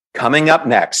Coming up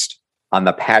next on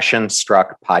the Passion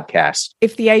Struck podcast.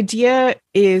 If the idea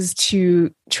is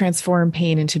to transform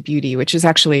pain into beauty, which is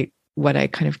actually what I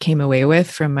kind of came away with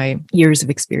from my years of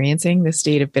experiencing this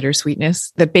state of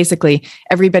bittersweetness, that basically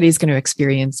everybody's going to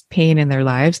experience pain in their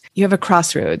lives. You have a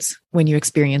crossroads when you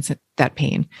experience that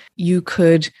pain. You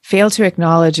could fail to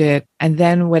acknowledge it. And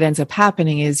then what ends up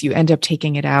happening is you end up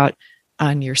taking it out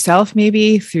on yourself,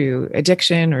 maybe through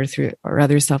addiction or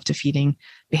other self-defeating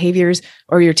behaviors,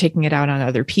 or you're taking it out on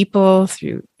other people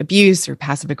through abuse or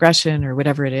passive aggression or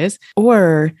whatever it is.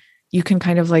 Or you can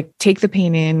kind of like take the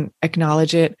pain in,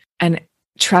 acknowledge it, and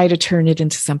try to turn it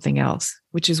into something else,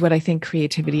 which is what I think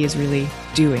creativity is really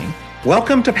doing.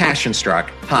 Welcome to Passion Struck.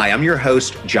 Hi, I'm your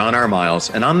host, John R. Miles,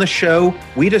 and on the show,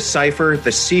 we decipher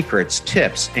the secrets,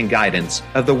 tips, and guidance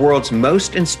of the world's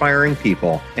most inspiring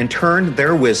people and turn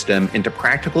their wisdom into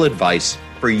practical advice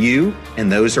for you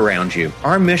and those around you.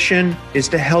 Our mission is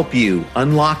to help you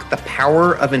unlock the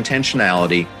power of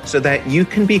intentionality so that you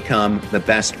can become the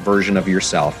best version of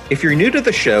yourself. If you're new to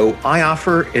the show, I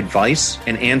offer advice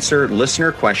and answer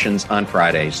listener questions on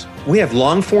Fridays. We have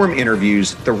long-form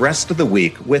interviews the rest of the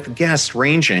week with guests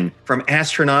ranging from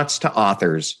astronauts to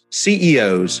authors,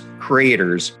 CEOs,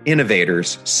 creators,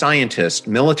 innovators, scientists,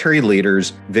 military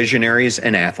leaders, visionaries,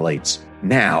 and athletes.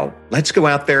 Now, let's go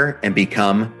out there and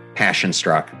become Passion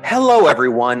Struck. Hello,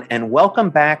 everyone, and welcome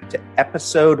back to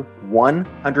episode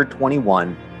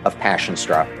 121 of Passion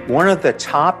Struck, one of the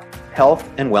top health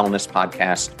and wellness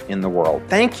podcasts in the world.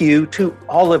 Thank you to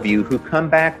all of you who come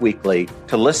back weekly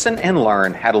to listen and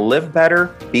learn how to live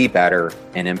better, be better,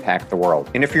 and impact the world.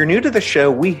 And if you're new to the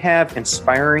show, we have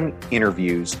inspiring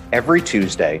interviews every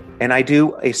Tuesday, and I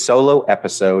do a solo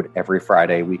episode every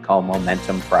Friday we call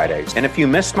Momentum Fridays. And if you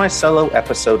missed my solo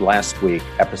episode last week,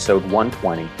 episode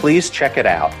 120, please check it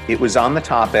out. It was on the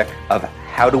topic of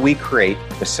how do we create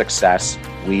the success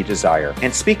we desire.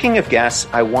 And speaking of guests,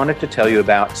 I wanted to tell you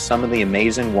about some of the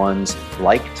amazing ones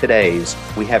like today's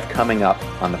we have coming up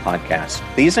on the podcast.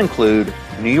 These include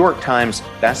New York Times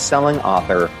best-selling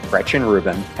author Gretchen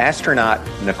Rubin, astronaut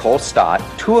Nicole Stott,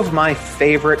 two of my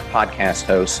favorite podcast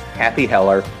hosts, Kathy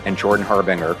Heller and Jordan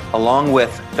Harbinger, along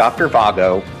with Dr.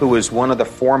 Vago, who is one of the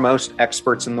foremost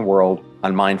experts in the world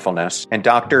on mindfulness, and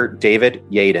Dr. David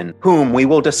Yaden, whom we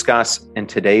will discuss in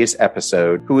today's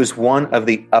episode, who is one of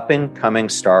the up-and-coming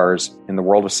stars in the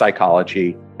world of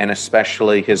psychology, and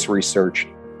especially his research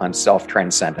on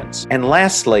self-transcendence. And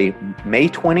lastly, May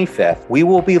 25th, we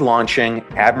will be launching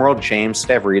Admiral James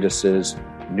Stavridis'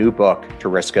 new book, To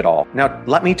Risk It All. Now,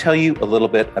 let me tell you a little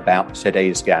bit about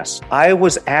today's guest. I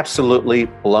was absolutely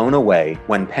blown away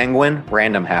when Penguin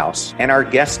Random House and our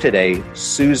guest today,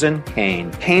 Susan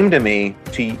Cain, came to me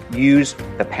to use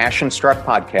the Passion Struck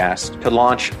podcast to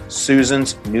launch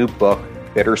Susan's new book,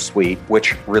 Bittersweet,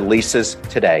 which releases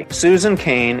today. Susan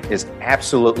Cain is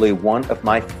absolutely one of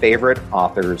my favorite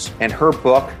authors, and her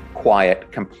book,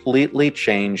 Quiet, completely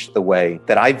changed the way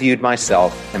that I viewed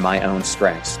myself and my own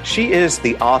strengths. She is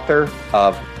the author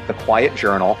of The Quiet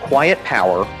Journal, Quiet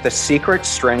Power, The Secret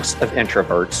Strengths of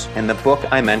Introverts, and the book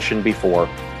I mentioned before,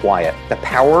 Quiet, The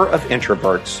Power of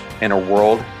Introverts in a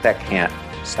World That Can't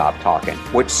Stop Talking,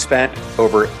 which spent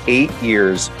over 8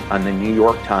 years on the New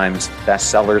York Times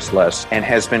bestsellers list and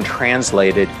has been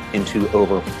translated into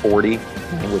over 40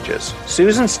 languages.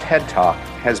 Susan's TED Talk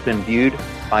has been viewed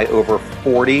by over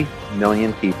 40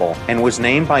 million people and was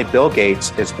named by Bill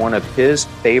Gates as one of his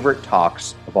favorite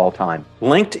talks of all time.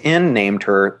 LinkedIn named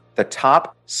her the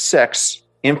top 6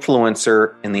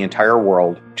 influencer in the entire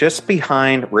world, just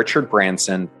behind Richard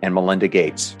Branson and Melinda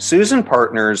Gates. Susan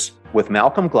partners with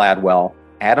Malcolm Gladwell,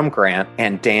 Adam Grant,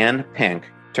 and Dan Pink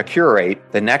to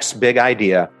curate the Next Big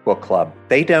Idea book club.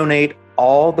 They donate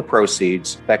all the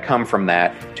proceeds that come from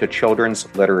that to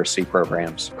children's literacy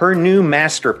programs. Her new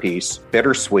masterpiece,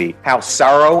 Bittersweet, How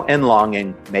Sorrow and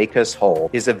Longing Make Us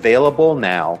Whole, is available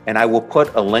now, and I will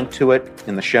put a link to it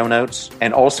in the show notes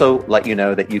and also let you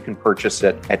know that you can purchase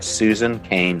it at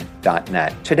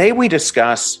susancain.net. Today we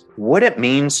discuss what it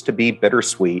means to be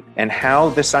bittersweet and how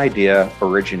this idea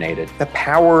originated, the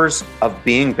powers of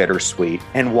being bittersweet,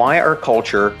 and why our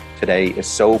culture today is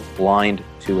so blind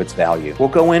to its value. We'll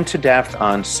go into depth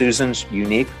on Susan's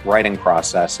unique writing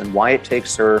process and why it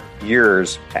takes her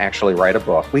years to actually write a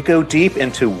book. We go deep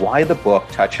into why the book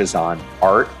touches on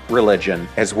art, religion,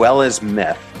 as well as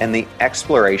myth, and the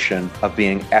exploration of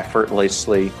being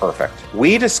effortlessly perfect.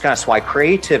 We discuss why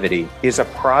creativity is a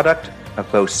product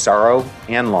of both sorrow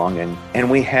and longing, and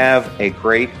we have a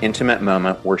great intimate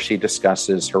moment where she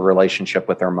discusses her relationship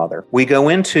with her mother. We go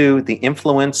into the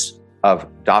influence of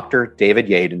Dr. David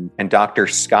Yaden and Dr.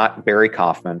 Scott Barry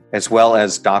Kaufman, as well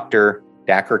as Dr.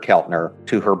 Dacher Keltner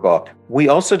to her book. We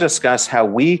also discuss how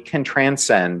we can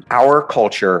transcend our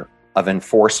culture of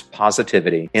enforced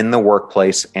positivity in the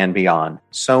workplace and beyond.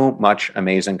 So much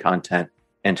amazing content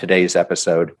in today's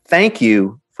episode. Thank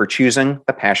you for choosing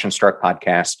the Passion Struck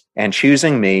podcast and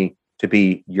choosing me to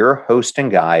be your host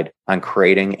and guide on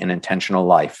creating an intentional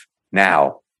life.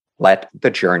 Now, let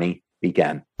the journey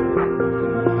begin.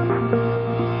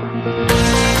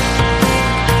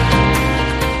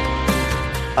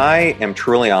 I am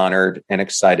truly honored and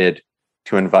excited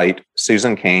to invite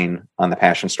Susan Cain on the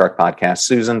Passion Struck podcast.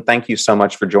 Susan, thank you so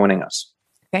much for joining us.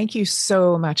 Thank you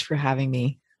so much for having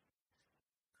me.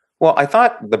 Well, I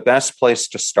thought the best place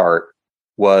to start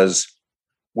was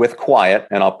with quiet,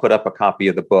 and I'll put up a copy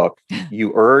of the book.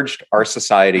 You urged our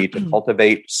society to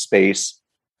cultivate space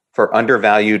for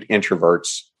undervalued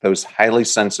introverts, those highly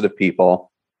sensitive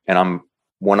people, and I'm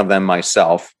one of them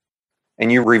myself.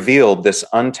 And you revealed this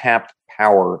untapped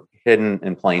power hidden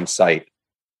in plain sight.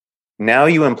 Now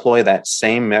you employ that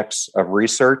same mix of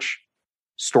research,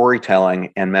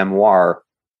 storytelling, and memoir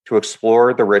to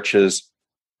explore the riches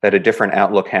that a different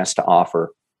outlook has to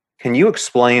offer. Can you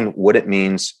explain what it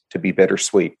means to be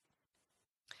bittersweet?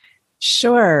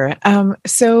 Sure.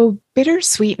 So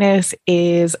bittersweetness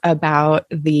is about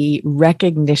the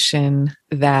recognition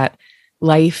that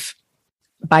life,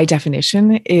 by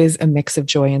definition, is a mix of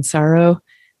joy and sorrow,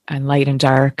 and light and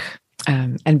dark,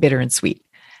 and bitter and sweet.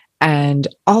 And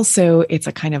also, it's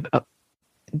a kind of a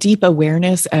deep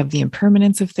awareness of the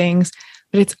impermanence of things,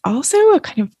 but it's also a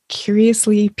kind of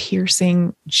curiously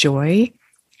piercing joy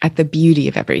at the beauty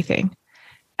of everything.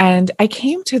 And I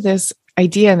came to this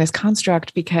idea and this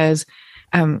construct because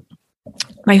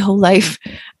my whole life,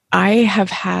 I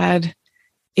have had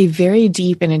a very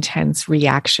deep and intense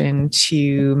reaction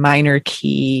to minor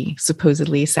key,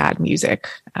 supposedly sad music.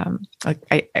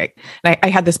 I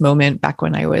had this moment back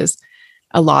when I was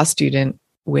a law student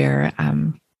where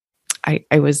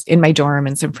I was in my dorm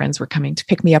and some friends were coming to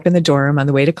pick me up in the dorm on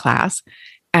the way to class.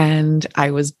 And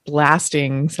I was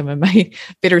blasting some of my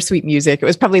bittersweet music. It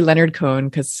was probably Leonard Cohen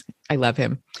because I love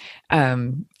him.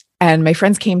 And my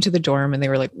friends came to the dorm and they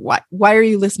were like, why are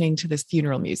you listening to this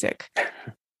funeral music?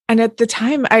 And at the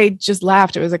time, I just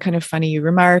laughed. It was a kind of funny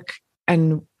remark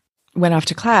and went off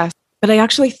to class. But I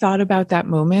actually thought about that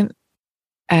moment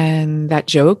and that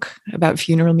joke about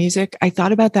funeral music. I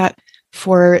thought about that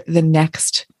for the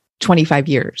next 25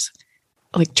 years,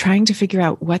 like trying to figure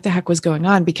out what the heck was going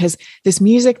on, because this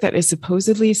music that is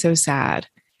supposedly so sad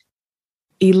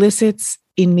elicits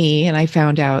in me, and I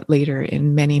found out later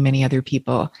in many, many other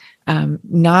people,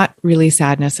 not really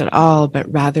sadness at all,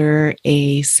 but rather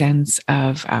a sense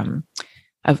of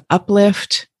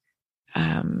uplift,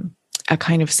 a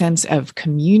kind of sense of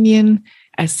communion,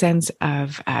 a sense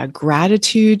of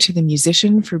gratitude to the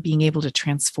musician for being able to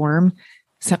transform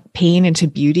some pain into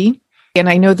beauty. And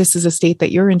I know this is a state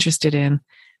that you're interested in,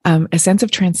 a sense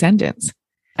of transcendence.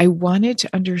 I wanted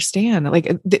to understand, like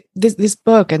this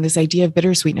book and this idea of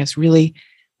bittersweetness really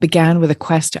began with a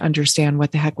quest to understand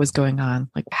what the heck was going on.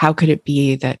 Like, how could it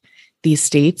be that these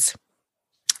states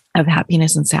of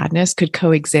happiness and sadness could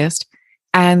coexist,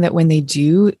 and that when they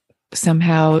do,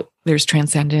 somehow there's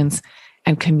transcendence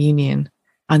and communion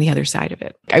on the other side of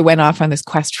it. I went off on this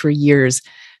quest for years,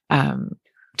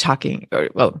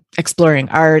 exploring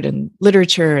art and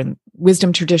literature and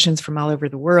wisdom traditions from all over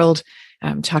the world,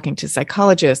 talking to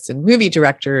psychologists and movie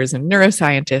directors and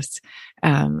neuroscientists,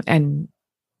 and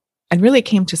really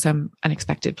came to some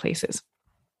unexpected places.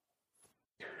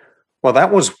 Well,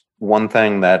 that was one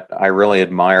thing that I really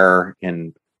admire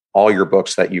in all your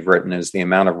books that you've written, is the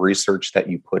amount of research that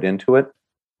you put into it.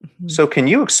 Mm-hmm. So can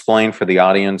you explain for the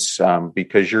audience,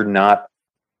 because you're not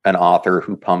an author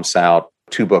who pumps out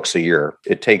 2 books a year.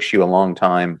 It takes you a long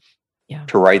time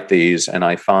to write these. And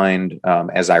I find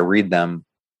as I read them,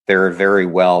 they're very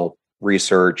well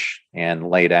researched and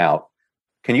laid out.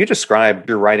 Can you describe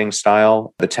your writing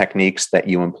style, the techniques that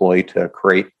you employ to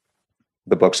create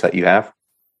the books that you have?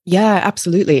 Yeah,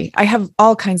 absolutely. I have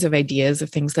all kinds of ideas of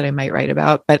things that I might write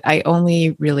about, but I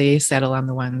only really settle on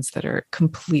the ones that are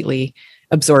completely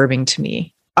absorbing to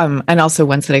me. And also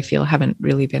ones that I feel haven't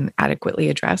really been adequately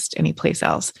addressed anyplace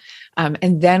else.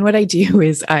 And then what I do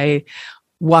is I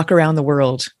walk around the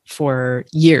world for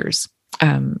years,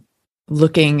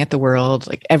 looking at the world,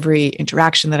 like every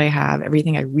interaction that I have,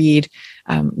 everything I read,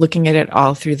 looking at it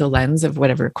all through the lens of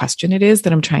whatever question it is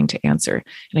that I'm trying to answer.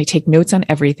 And I take notes on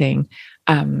everything.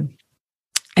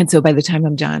 And so by the time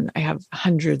I'm done, I have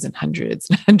hundreds and hundreds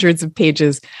and hundreds of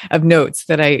pages of notes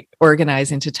that I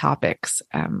organize into topics,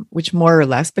 which more or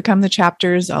less become the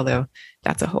chapters, although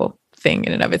that's a whole thing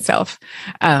in and of itself.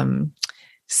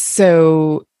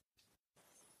 So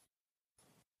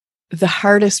the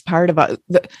hardest part about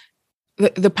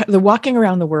the walking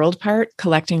around the world part,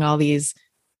 collecting all these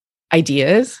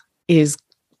ideas, is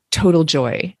total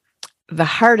joy. The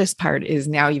hardest part is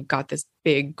now you've got this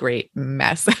big, great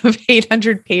mess of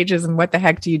 800 pages, and what the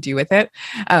heck do you do with it?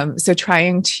 So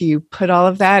trying to put all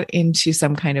of that into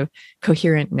some kind of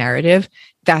coherent narrative,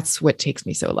 that's what takes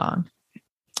me so long.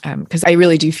 Because I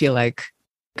really do feel like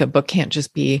a book can't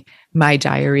just be my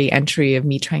diary entry of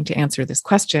me trying to answer this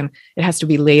question. It has to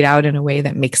be laid out in a way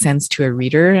that makes sense to a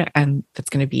reader and that's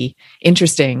going to be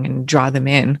interesting and draw them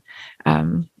in.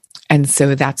 And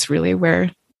so that's really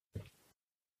where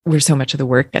so much of the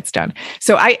work gets done.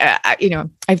 So I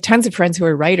have tons of friends who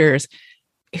are writers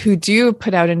who do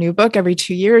put out a new book every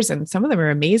 2 years, and some of them are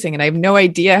amazing. And I have no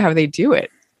idea how they do it,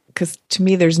 because to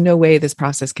me, there's no way this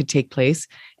process could take place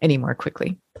any more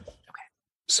quickly.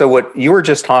 So what you were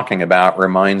just talking about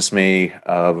reminds me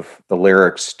of the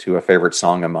lyrics to a favorite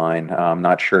song of mine. I'm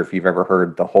not sure if you've ever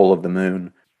heard "The Hole of the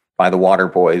Moon" by the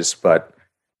Waterboys, but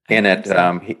in it,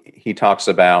 he talks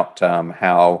about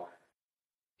how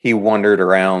he wandered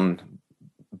around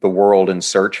the world in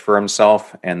search for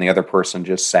himself, and the other person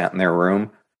just sat in their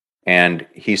room, and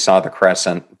he saw the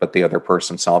crescent, but the other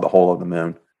person saw the hole of the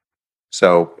moon.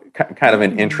 So kind of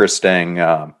an interesting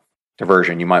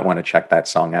diversion. You might want to check that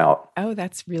song out. Oh,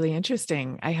 that's really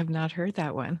interesting. I have not heard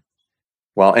that one.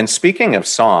 Well, and speaking of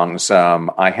songs,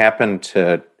 I happened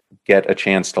to get a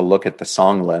chance to look at the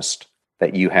song list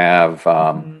that you have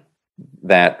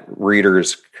that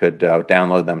readers could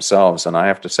download themselves. And I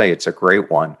have to say, it's a great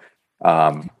one.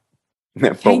 But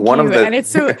Thank you. And it's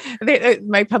so,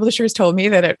 my publishers told me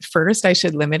that at first I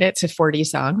should limit it to 40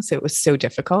 songs. It was so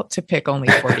difficult to pick only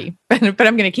 40, but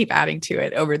I'm going to keep adding to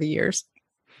it over the years.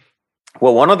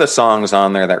 Well, one of the songs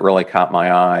on there that really caught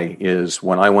my eye is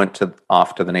when I went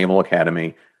off to the Naval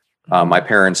Academy. My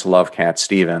parents love Cat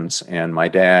Stevens, and my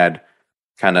dad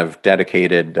kind of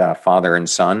dedicated Father and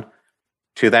Son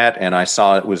to that. And I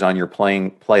saw it was on your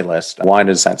playlist. Why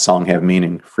does that song have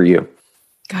meaning for you?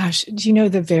 Gosh, do you know,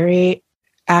 the very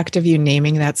act of you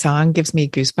naming that song gives me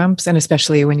goosebumps. And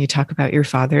especially when you talk about your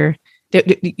father,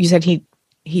 you said he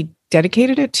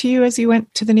dedicated it to you as you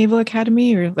went to the Naval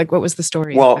Academy, or like, what was the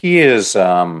story? Well, he is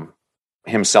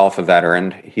himself a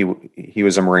veteran. He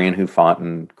was a Marine who fought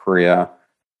in Korea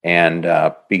and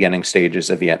beginning stages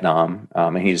of Vietnam.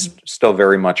 And he's still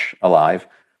very much alive,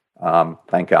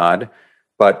 thank God.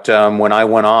 But when I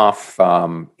went off,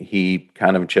 he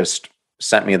kind of just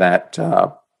sent me that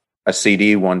a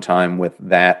CD one time with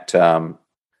that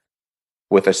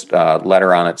with a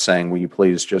letter on it saying, "Will you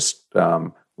please just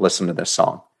listen to this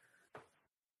song?"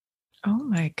 Oh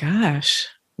my gosh!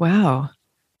 Wow,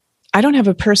 I don't have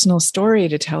a personal story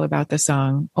to tell about the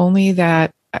song. Only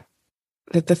that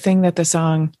the thing that the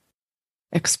song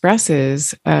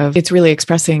expresses, it's really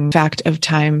expressing fact of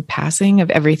time passing, of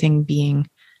everything being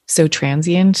so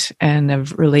transient, and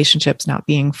of relationships not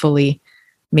being fully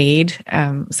made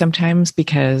sometimes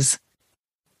because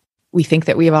we think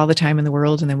that we have all the time in the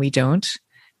world and then we don't.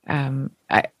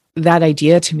 That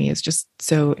idea to me is just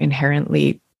so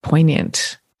inherently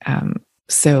poignant.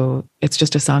 So it's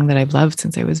just a song that I've loved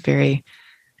since I was very,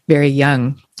 very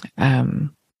young. Do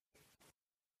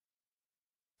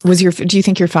you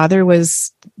think your father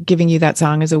was giving you that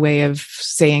song as a way of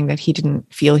saying that he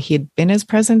didn't feel he had been as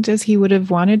present as he would have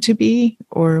wanted to be,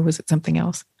 or was it something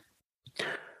else?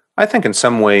 I think in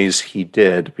some ways he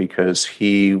did, because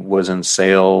he was in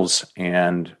sales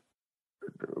and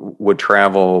would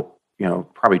travel,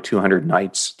 probably 200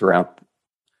 nights throughout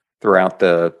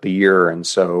the year. And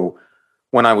so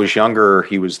when I was younger,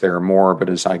 he was there more, but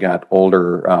as I got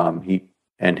older, he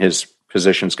and his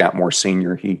positions got more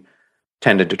senior, he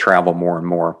tended to travel more and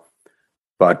more.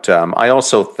 But I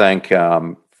also think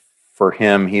for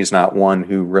him, he's not one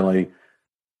who really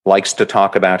likes to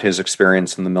talk about his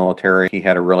experience in the military. He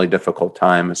had a really difficult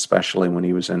time, especially when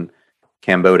he was in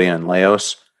Cambodia and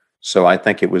Laos. So I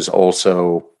think it was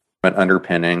also an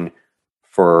underpinning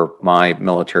for my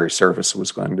military service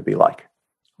was going to be like.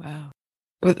 Wow.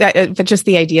 But just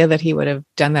the idea that he would have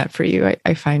done that for you,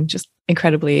 I find just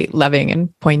incredibly loving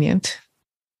and poignant.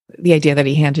 The idea that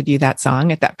he handed you that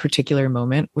song at that particular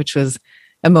moment, which was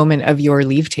a moment of your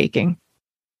leave taking.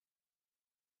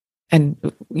 And,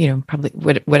 probably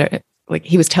what like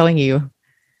he was telling you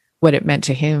what it meant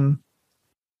to him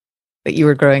that you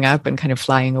were growing up and kind of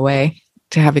flying away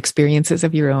to have experiences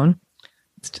of your own.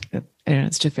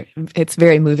 It's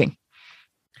very moving.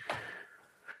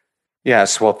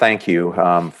 Yes. Well, thank you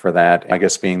for that. I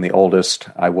guess being the oldest,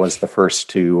 I was the first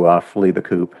to flee the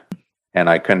coop, and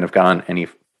I couldn't have gone any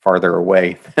farther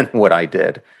away than what I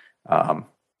did.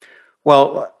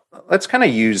 Well, Let's kind of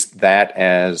use that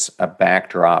as a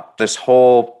backdrop. This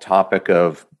whole topic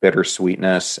of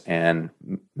bittersweetness and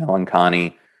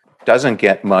melancholy doesn't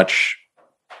get much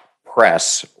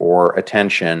press or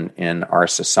attention in our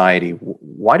society.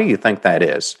 Why do you think that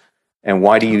is? And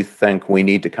why do you think we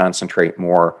need to concentrate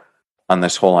more on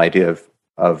this whole idea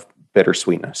of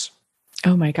bittersweetness?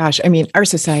 Oh my gosh. I mean, our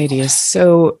society is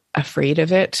so afraid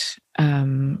of it,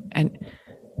 and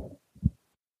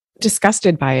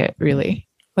disgusted by it, really.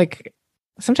 Like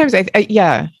sometimes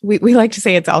we like to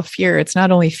say it's all fear. It's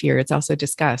not only fear, it's also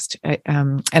disgust.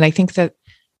 And I think that,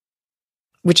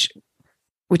 which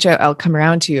I'll come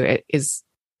around to, it is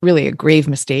really a grave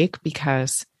mistake,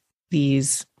 because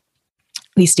these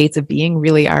states of being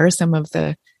really are some of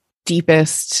the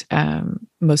deepest,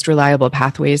 most reliable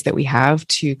pathways that we have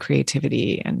to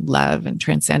creativity and love and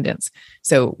transcendence.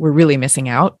 So we're really missing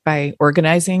out by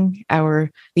organizing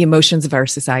the emotions of our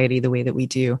society the way that we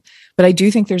do. But I do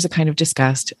think there's a kind of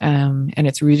disgust, and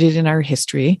it's rooted in our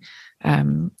history.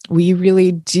 We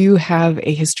really do have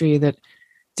a history that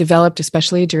developed,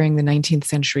 especially during the 19th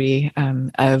century,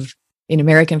 in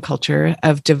American culture,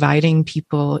 of dividing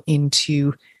people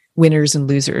into winners and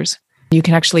losers. You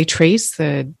can actually trace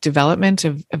the development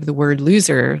of the word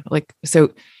loser.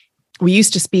 So we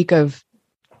used to speak of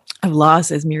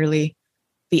loss as merely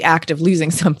the act of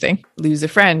losing something. Lose a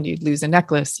friend, you'd lose a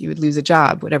necklace, you would lose a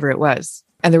job, whatever it was.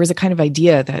 And there was a kind of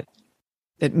idea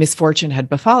that misfortune had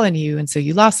befallen you, and so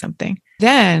you lost something.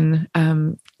 Then,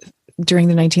 during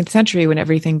the 19th century, when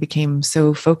everything became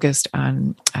so focused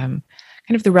on kind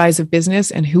of the rise of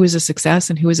business and who is a success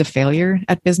and who is a failure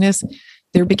at business,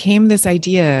 there became this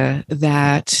idea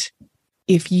that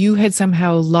if you had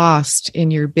somehow lost in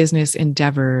your business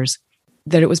endeavors,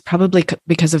 that it was probably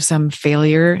because of some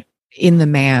failure in the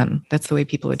man. That's the way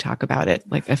people would talk about it,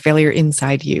 like a failure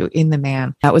inside you, in the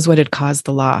man. That was what had caused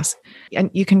the loss.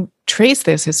 And you can trace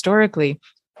this historically.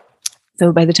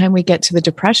 So by the time we get to the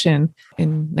Depression in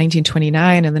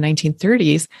 1929 and the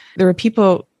 1930s, there were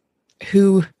people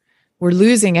who were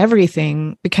losing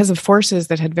everything because of forces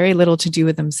that had very little to do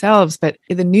with themselves. But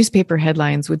the newspaper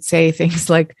headlines would say things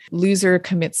like, loser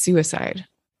commits suicide.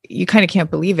 You kind of can't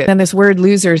believe it. And this word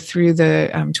loser through the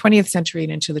 20th century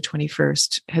and into the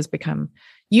 21st has become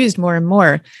used more and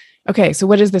more. Okay, so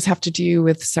what does this have to do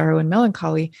with sorrow and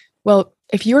melancholy? Well,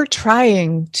 if you're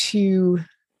trying to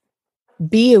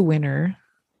be a winner,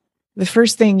 the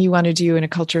first thing you want to do in a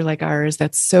culture like ours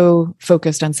that's so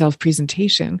focused on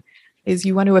self-presentation is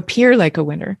you want to appear like a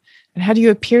winner. And how do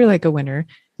you appear like a winner?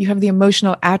 You have the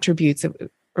emotional attributes of,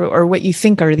 or what you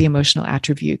think are the emotional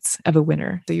attributes of a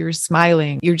winner. So you're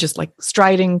smiling, you're just like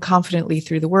striding confidently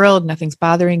through the world, nothing's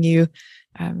bothering you.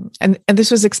 And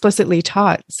this was explicitly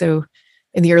taught. So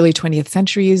in the early 20th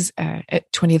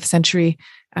century,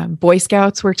 Boy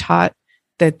Scouts were taught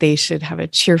that they should have a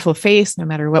cheerful face no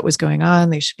matter what was going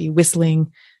on. They should be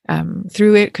whistling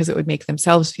through it because it would make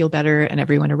themselves feel better and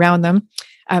everyone around them.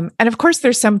 And of course,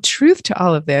 there's some truth to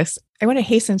all of this. I want to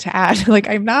hasten to add,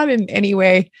 I'm not in any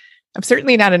way, I'm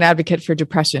certainly not an advocate for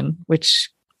depression, which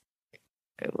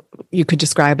you could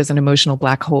describe as an emotional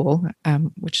black hole,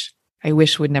 which I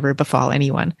wish would never befall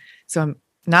anyone. So I'm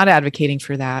not advocating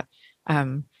for that.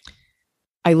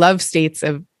 I love states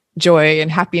of joy and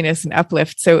happiness and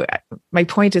uplift. So my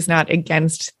point is not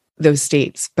against those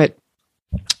states, but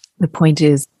the point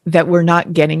is that we're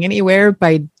not getting anywhere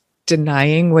by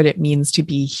denying what it means to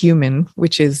be human,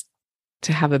 which is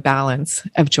to have a balance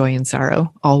of joy and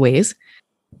sorrow always,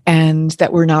 and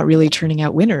that we're not really turning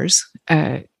out winners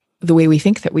the way we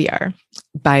think that we are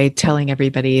by telling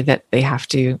everybody that they have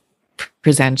to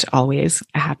present always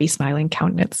a happy, smiling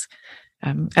countenance.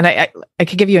 And I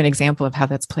could give you an example of how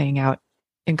that's playing out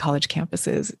in college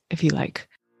campuses, if you like.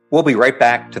 We'll be right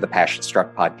back to the Passion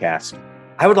Struck podcast.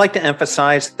 I would like to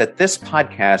emphasize that this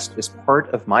podcast is part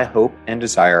of my hope and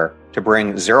desire to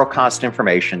bring zero-cost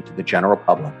information to the general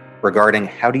public regarding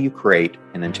how do you create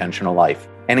an intentional life.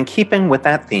 And in keeping with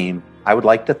that theme, I would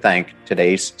like to thank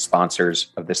today's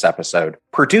sponsors of this episode.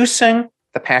 Producing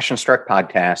the Passion Struck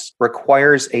podcast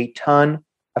requires a ton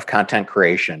of content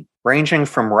creation, ranging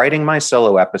from writing my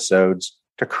solo episodes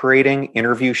to creating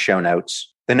interview show notes,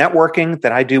 the networking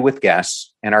that I do with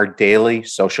guests, and our daily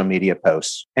social media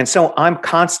posts. And so I'm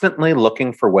constantly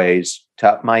looking for ways to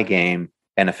up my game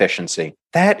and efficiency.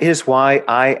 That is why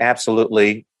I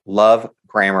absolutely love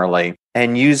Grammarly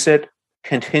and use it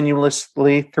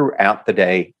continuously throughout the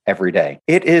day, every day.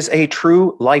 It is a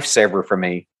true lifesaver for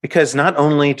me because not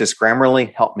only does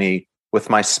Grammarly help me with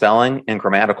my spelling and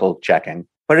grammatical checking,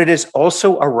 but it is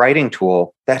also a writing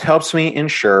tool that helps me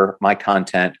ensure my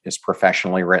content is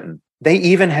professionally written. They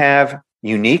even have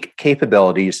unique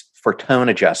capabilities for tone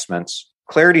adjustments,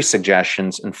 clarity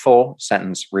suggestions, and full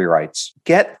sentence rewrites.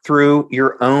 Get through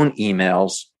your own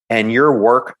emails and your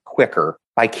work quicker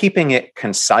by keeping it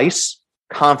concise,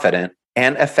 confident,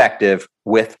 and effective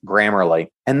with Grammarly.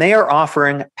 And they are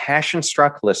offering Passion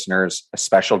Struck listeners a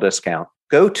special discount.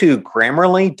 Go to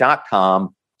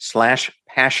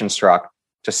grammarly.com/passionstruck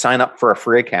to sign up for a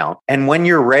free account. And when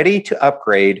you're ready to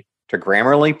upgrade to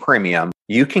Grammarly Premium,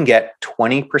 you can get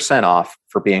 20% off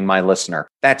for being my listener.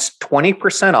 That's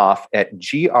 20% off at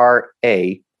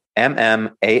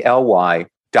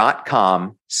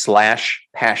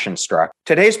grammarly.com/passionstruck.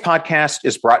 Today's podcast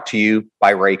is brought to you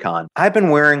by Raycon. I've been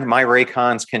wearing my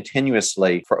Raycons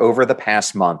continuously for over the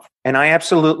past month, and I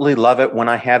absolutely love it when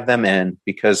I have them in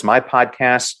because my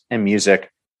podcasts and music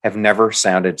have never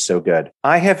sounded so good.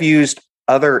 I have used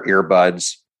other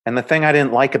earbuds, and the thing I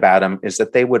didn't like about them is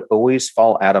that they would always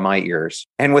fall out of my ears.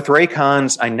 And with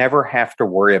Raycons, I never have to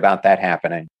worry about that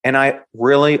happening. And I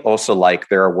really also like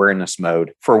their awareness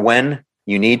mode for when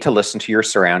you need to listen to your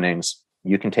surroundings.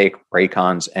 You can take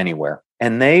Raycons anywhere.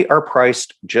 And they are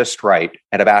priced just right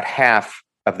at about half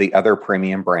of the other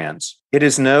premium brands. It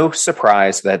is no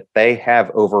surprise that they have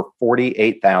over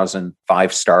 48,000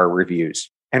 five-star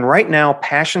reviews. And right now,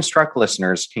 Passion Struck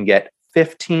listeners can get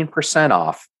 15%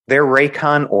 off their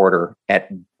Raycon order at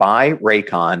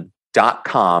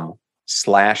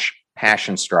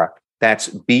buyraycon.com/passionstruck. That's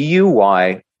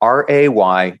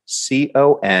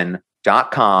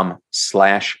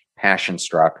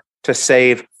BUYRAYCON.com/passionstruck to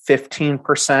save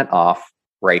 15% off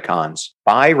Raycons.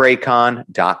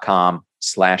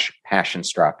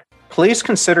 Buyraycon.com/passionstruck. Please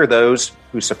consider those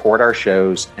who support our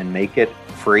shows and make it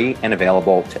free and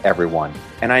available to everyone.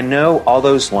 And I know all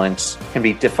those links can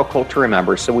be difficult to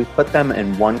remember, so we put them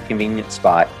in one convenient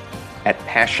spot at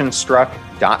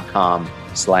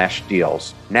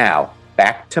passionstruck.com/deals. Now,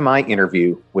 back to my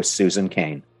interview with Susan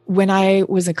Cain. When I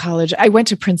was in college, I went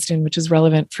to Princeton, which is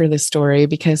relevant for this story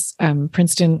because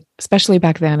Princeton, especially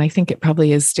back then, I think it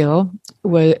probably is still,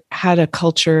 had a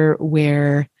culture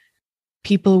where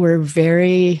people were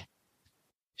very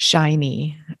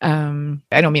shiny. I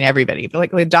don't mean everybody, but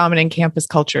like the dominant campus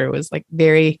culture was like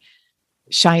very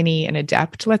shiny and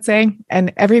adept, let's say.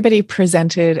 And everybody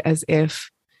presented as if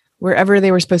wherever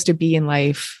they were supposed to be in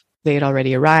life, they had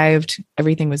already arrived.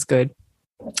 Everything was good.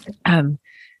 And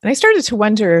I started to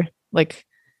wonder, like,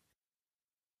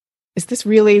 is this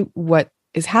really what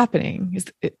is happening?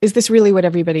 Is this really what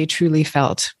everybody truly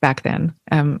felt back then?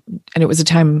 And it was a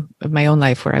time of my own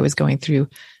life where I was going through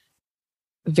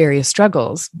various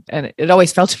struggles, and it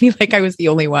always felt to me like I was the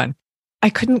only one.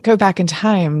 I couldn't go back in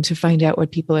time to find out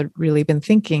what people had really been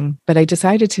thinking, but I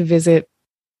decided to visit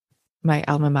my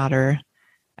alma mater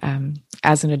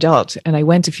as an adult, and I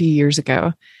went a few years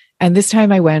ago. And this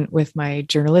time I went with my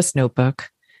journalist notebook,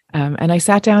 and I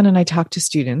sat down and I talked to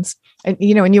students. And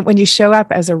when you show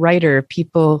up as a writer,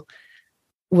 people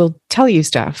will tell you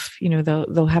stuff.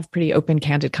 They'll have pretty open,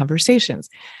 candid conversations.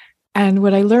 And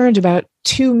what I learned about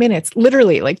 2 minutes,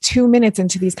 literally like 2 minutes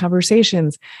into these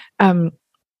conversations,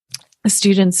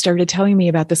 students started telling me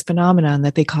about this phenomenon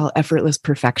that they call effortless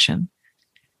perfection,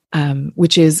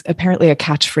 which is apparently a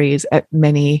catchphrase at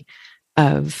many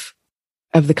of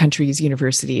the country's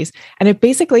universities. And it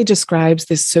basically describes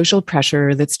this social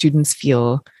pressure that students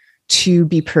feel to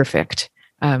be perfect,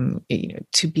 to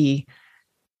be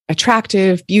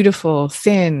attractive, beautiful,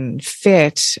 thin,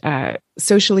 fit,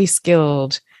 socially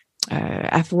skilled,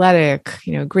 athletic,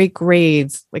 great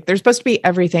grades. Like there's supposed to be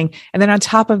everything. And then on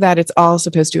top of that, it's all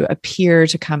supposed to appear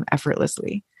to come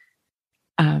effortlessly.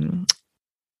 And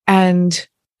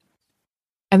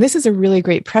this is a really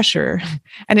great pressure.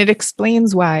 And it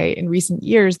explains why in recent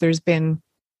years, there's been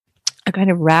a kind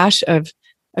of rash of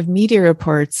media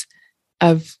reports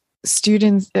of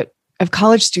students, of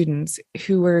college students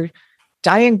who were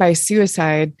dying by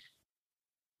suicide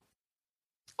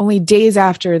only days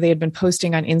after they had been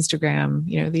posting on Instagram,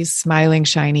 these smiling,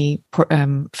 shiny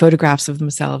photographs of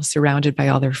themselves surrounded by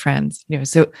all their friends.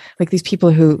 So like these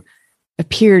people who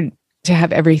appeared to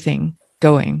have everything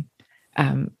going,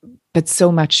 but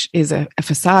so much is a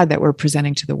facade that we're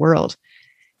presenting to the world.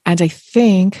 And I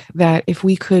think that if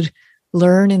we could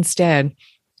learn instead,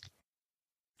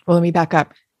 well, let me back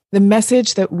up. The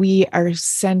message that we are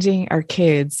sending our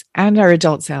kids and our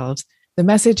adult selves, the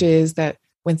message is that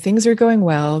when things are going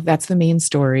well, that's the main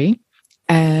story.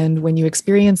 And when you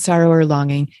experience sorrow or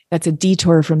longing, that's a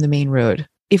detour from the main road.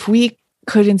 If we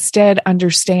could instead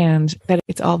understand that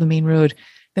it's all the main road,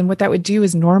 then what that would do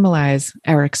is normalize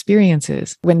our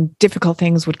experiences. When difficult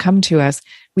things would come to us,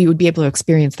 we would be able to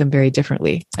experience them very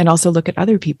differently and also look at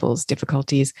other people's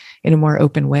difficulties in a more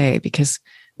open way, because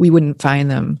we wouldn't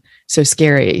find them so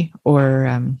scary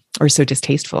or so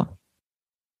distasteful.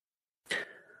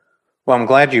 Well, I'm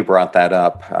glad you brought that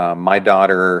up. My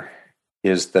daughter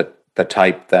is the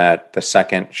type that the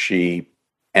second she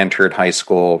entered high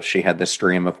school, she had this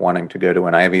dream of wanting to go to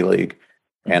an Ivy League.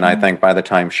 And I think by the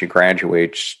time she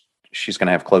graduates, she's going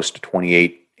to have close to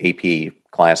 28 AP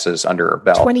classes under her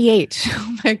belt. 28.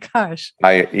 Oh my gosh.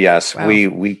 Yes, wow.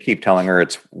 we keep telling her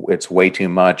it's way too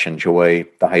much. Enjoy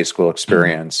the high school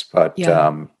experience, but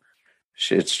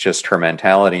it's just her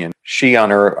mentality. And she on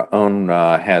her own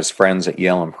has friends at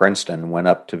Yale and Princeton, went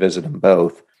up to visit them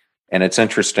both. And it's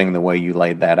interesting the way you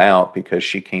laid that out, because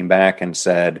she came back and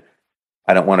said,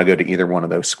 I don't want to go to either one of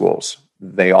those schools.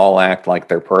 They all act like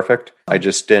they're perfect. I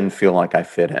just didn't feel like I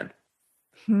fit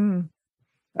in.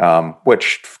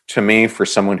 Which to me, for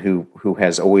someone who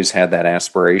has always had that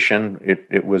aspiration,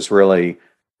 it was really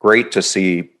great to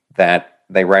see that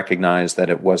they recognized that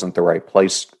it wasn't the right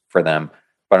place for them.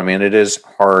 But I mean, it is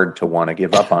hard to want to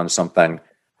give up on something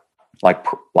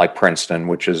like Princeton,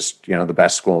 which is, the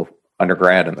best school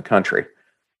undergrad in the country.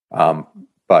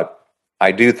 But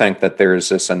I do think that there's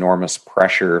this enormous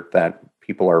pressure that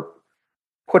people are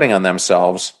putting on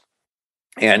themselves.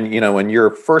 And, in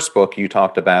your first book, you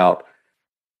talked about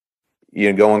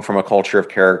going from a culture of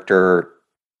character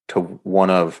to one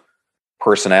of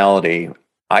personality.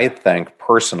 I think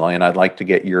personally, and I'd like to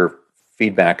get your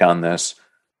feedback on this,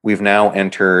 we've now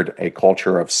entered a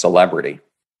culture of celebrity.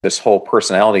 This whole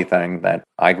personality thing that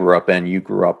I grew up in, you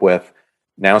grew up with,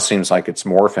 now seems like it's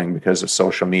morphing because of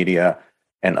social media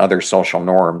and other social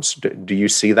norms. Do you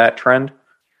see that trend?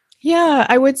 Yeah,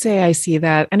 I would say I see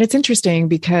that. And it's interesting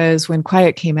because when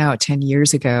Quiet came out 10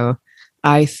 years ago,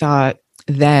 I thought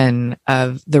then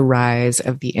of the rise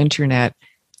of the internet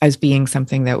as being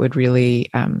something that would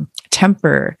really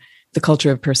temper the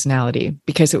culture of personality,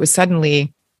 because it was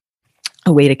suddenly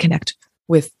a way to connect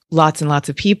with lots and lots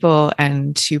of people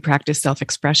and to practice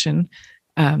self-expression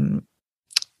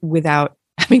without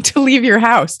having to leave your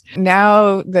house.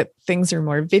 Now that things are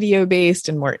more video-based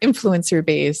and more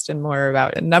influencer-based and more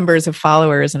about numbers of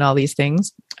followers and all these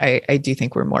things, I do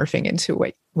think we're morphing into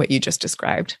what you just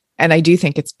described. And I do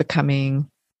think it's becoming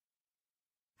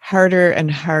harder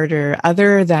and harder,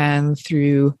 other than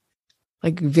through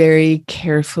very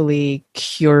carefully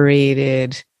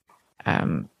curated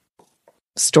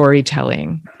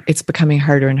storytelling. It's becoming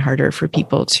harder and harder for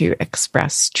people to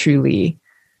express truly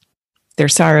their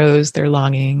sorrows, their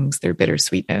longings, their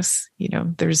bittersweetness.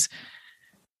 There's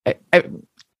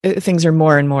things are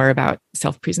more and more about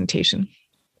self-presentation.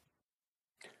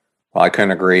 Well, I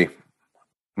couldn't agree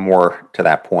more to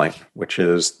that point, which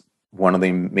is one of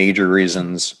the major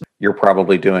reasons you're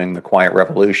probably doing the Quiet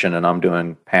Revolution and I'm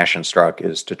doing Passion Struck,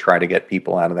 is to try to get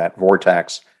people out of that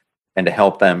vortex and to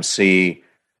help them see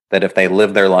that if they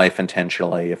live their life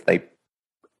intentionally, if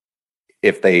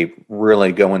they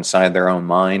really go inside their own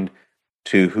mind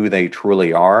to who they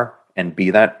truly are and be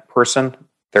that person,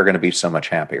 they're going to be so much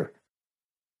happier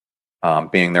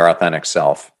being their authentic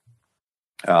self.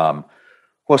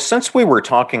 Well, since we were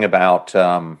talking about,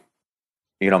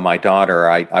 my daughter,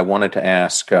 I wanted to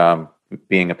ask,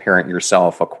 being a parent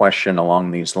yourself, a question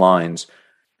along these lines.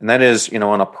 And that is,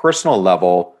 on a personal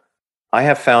level, I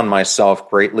have found myself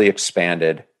greatly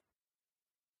expanded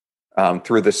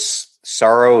through the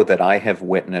sorrow that I have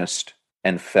witnessed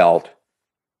and felt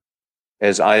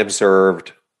as I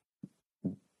observed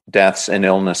deaths and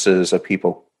illnesses of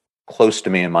people close to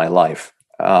me in my life.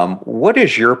 What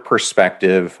is your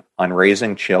perspective on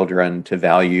raising children to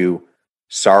value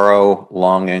sorrow,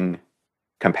 longing,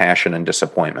 compassion, and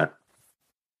disappointment?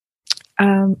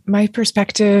 My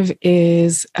perspective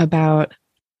is about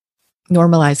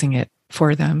normalizing it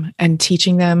for them and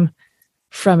teaching them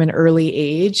from an early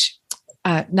age,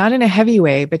 not in a heavy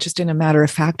way, but just in a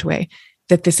matter-of-fact way,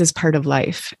 that this is part of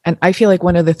life. And I feel like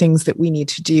one of the things that we need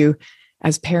to do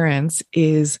as parents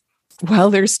is, while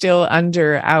they're still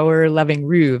under our loving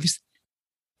roofs,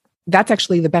 that's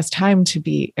actually the best time to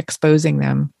be exposing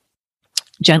them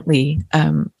gently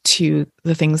to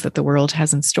the things that the world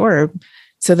has in store,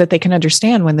 so that they can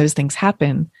understand when those things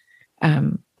happen,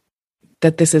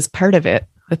 that this is part of it,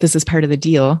 that this is part of the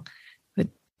deal, that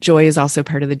joy is also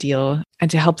part of the deal, and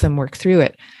to help them work through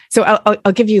it. So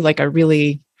I'll give you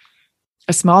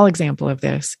a small example of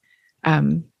this.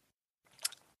 And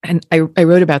I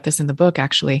wrote about this in the book,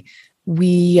 actually.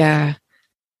 We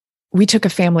took a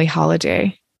family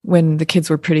holiday when the kids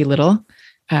were pretty little.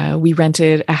 We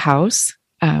rented a house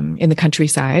in the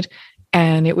countryside,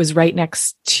 and it was right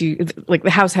next to, the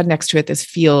house had next to it this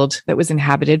field that was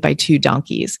inhabited by 2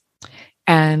 donkeys.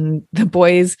 And the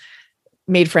boys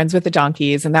made friends with the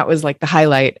donkeys. And that was like the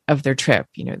highlight of their trip.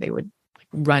 They would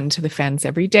run to the fence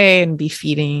every day and be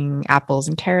feeding apples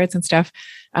and carrots and stuff.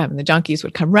 The donkeys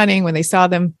would come running when they saw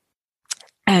them.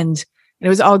 And it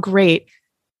was all great.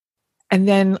 And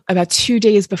then about 2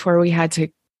 days before we had to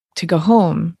go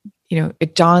home,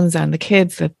 it dawns on the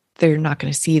kids that they're not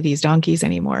going to see these donkeys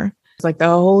anymore. It's like the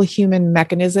whole human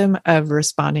mechanism of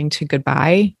responding to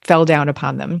goodbye fell down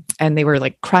upon them. And they were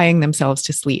like crying themselves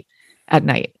to sleep at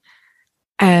night.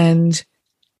 And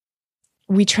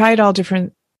we tried all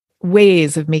different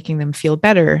ways of making them feel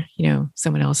better.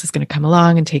 Someone else is going to come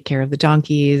along and take care of the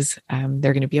donkeys.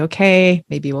 They're going to be okay.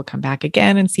 Maybe we'll come back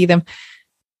again and see them.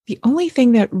 The only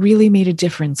thing that really made a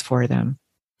difference for them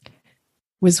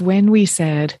was when we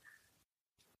said,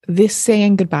 this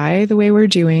saying goodbye the way we're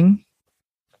doing,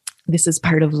 this is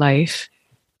part of life,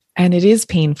 and it is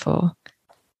painful.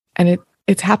 And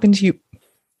it's happened to you.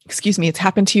 It's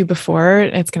happened to you before,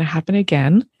 and it's going to happen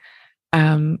again.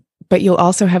 But you'll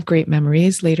also have great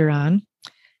memories later on.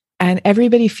 And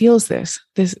everybody feels this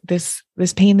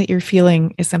pain that you're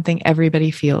feeling is something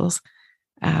everybody feels.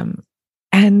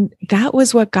 And that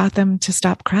was what got them to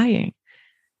stop crying,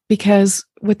 because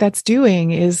what that's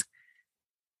doing is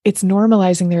it's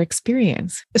normalizing their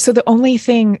experience. So the only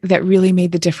thing that really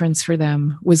made the difference for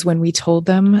them was when we told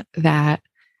them that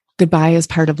goodbye is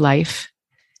part of life,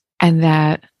 and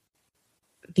that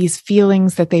these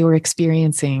feelings that they were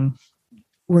experiencing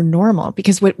were normal.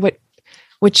 Because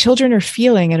what children are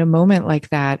feeling at a moment like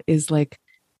that is like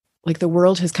the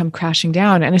world has come crashing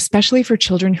down. And especially for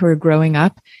children who are growing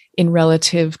up in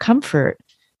relative comfort,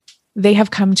 they have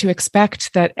come to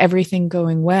expect that everything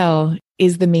going well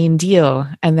is the main deal.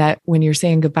 And that when you're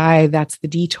saying goodbye, that's the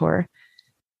detour.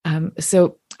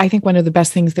 So I think one of the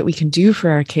best things that we can do for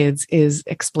our kids is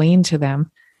explain to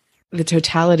them the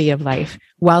totality of life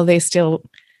while they still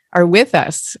are with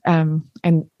us,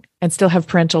 and still have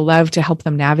parental love to help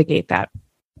them navigate that.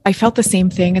 I felt the same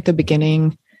thing at the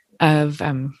beginning of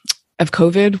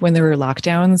COVID, when there were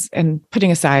lockdowns, and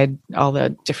putting aside all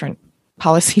the different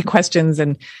policy questions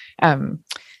and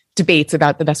debates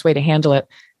about the best way to handle it.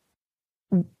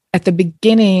 At the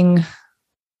beginning,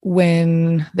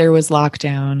 when there was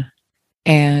lockdown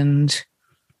and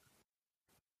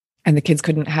the kids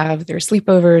couldn't have their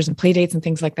sleepovers and play dates and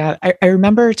things like that, I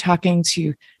remember talking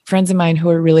to friends of mine who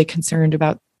were really concerned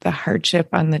about the hardship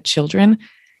on the children.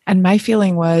 And my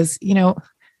feeling was,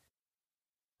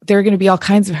 there are going to be all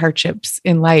kinds of hardships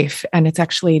in life, and it's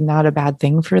actually not a bad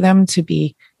thing for them to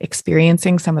be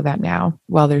experiencing some of that now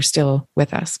while they're still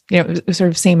with us. It was sort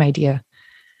of same idea.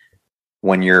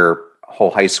 When your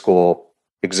whole high school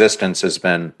existence has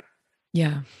been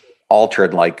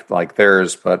altered like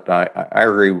theirs, but I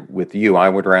agree with you. I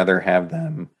would rather have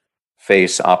them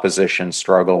face opposition,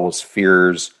 struggles,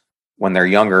 fears when they're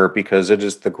younger, because it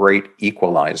is the great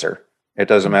equalizer. It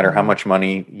doesn't matter how much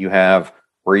money you have,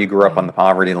 where you grew up on the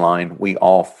poverty line, we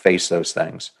all face those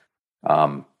things.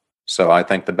 So I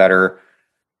think the better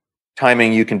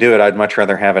timing you can do it, I'd much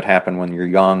rather have it happen when you're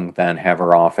young than have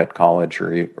her off at college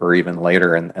or even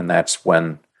later. And that's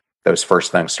when those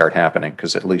first things start happening,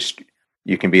 because at least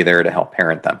you can be there to help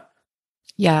parent them.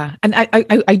 Yeah. And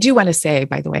I do want to say,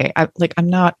 by the way, I'm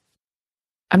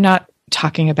not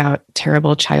talking about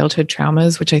terrible childhood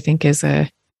traumas, which I think is a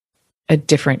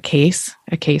different case,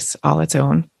 a case all its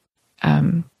own.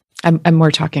 I'm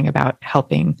more talking about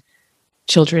helping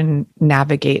children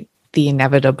navigate the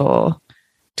inevitable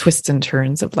twists and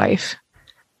turns of life.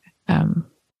 I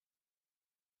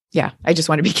just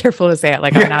want to be careful to say it.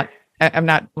 Like, I'm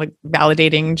not like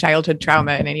validating childhood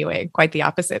trauma in any way. Quite the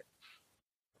opposite.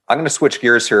 I'm going to switch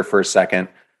gears here for a second.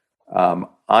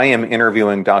 I am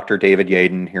interviewing Dr. David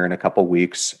Yaden here in a couple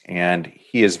weeks, and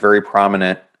he is very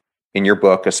prominent in your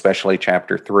book, especially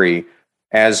chapter 3,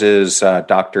 as is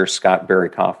Dr. Scott Barry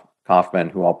Kaufman,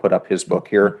 who I'll put up his book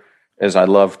here, as I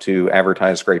love to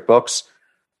advertise great books.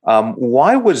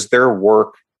 Why was their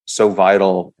work so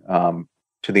vital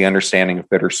to the understanding of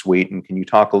Bittersweet? And can you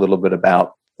talk a little bit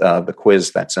about the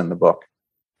quiz that's in the book?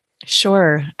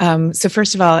 Sure. So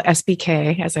first of all,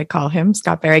 SBK, as I call him,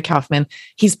 Scott Barry Kaufman,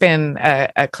 he's been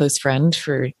a close friend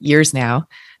for years now.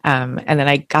 And then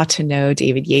I got to know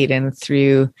David Yaden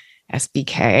through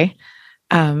SBK.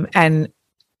 And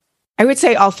I would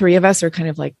say all three of us are kind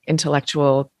of like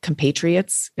intellectual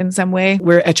compatriots in some way.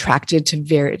 We're attracted to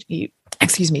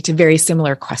very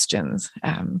similar questions,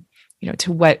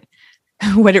 to what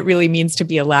it really means to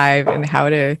be alive and how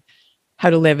to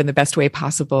live in the best way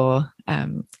possible.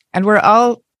 And we're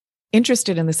all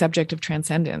interested in the subject of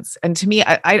transcendence. And to me,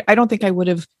 I don't think I would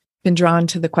have been drawn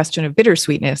to the question of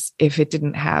bittersweetness if it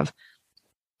didn't have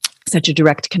such a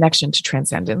direct connection to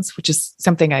transcendence, which is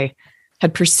something I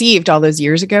had perceived all those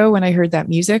years ago when I heard that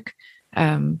music,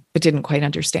 but didn't quite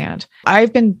understand.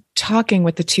 I've been talking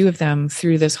with the two of them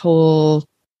through this whole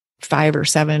 5 or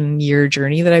 7 year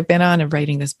journey that I've been on of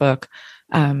writing this book.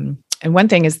 And one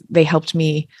thing is they helped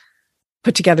me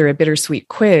put together a Bittersweet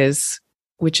quiz,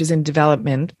 which is in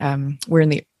development. We're in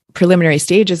the preliminary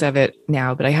stages of it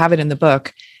now, but I have it in the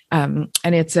book. And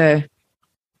it's a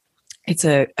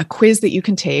quiz that you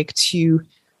can take to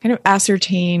kind of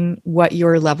ascertain what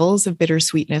your levels of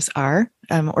bittersweetness are,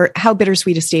 or how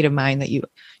bittersweet a state of mind that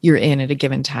you're in at a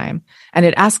given time. And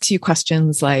it asks you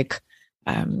questions like,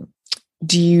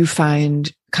 do you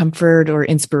find comfort or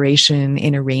inspiration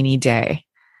in a rainy day?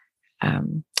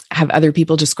 Have other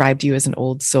people described you as an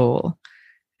old soul?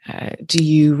 Do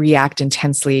you react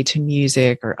intensely to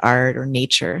music or art or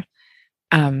nature?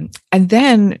 And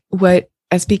then what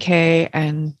SBK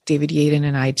and David Yaden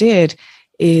and I did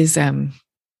is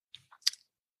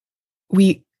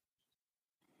we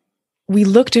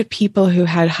looked at people who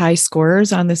had high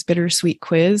scores on this bittersweet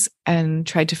quiz and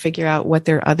tried to figure out what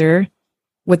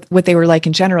they were like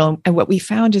in general. And what we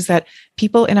found is that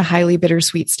people in a highly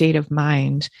bittersweet state of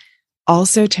mind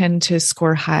also tend to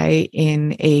score high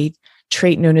in a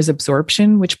trait known as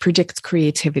absorption, which predicts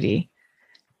creativity.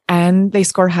 And they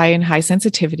score high in high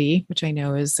sensitivity, which I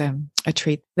know is a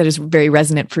trait that is very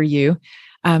resonant for you.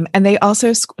 And they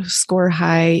also score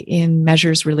high in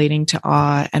measures relating to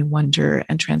awe and wonder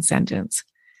and transcendence.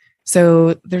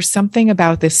 So there's something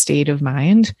about this state of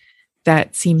mind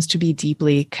that seems to be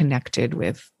deeply connected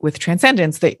with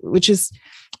transcendence,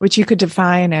 which you could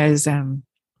define as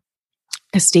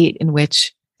a state in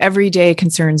which everyday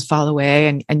concerns fall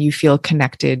away and you feel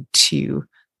connected to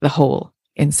the whole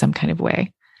in some kind of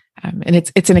way. And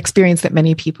it's an experience that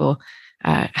many people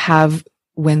have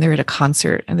when they're at a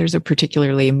concert and there's a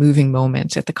particularly moving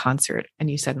moment at the concert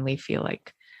and you suddenly feel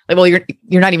like well, you're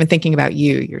not even thinking about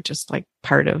you. You're just like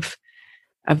part of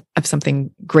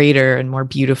something greater and more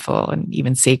beautiful and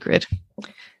even sacred.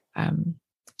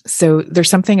 So there's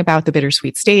something about the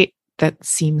bittersweet state that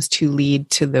seems to lead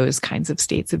to those kinds of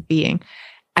states of being.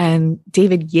 And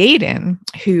David Yaden,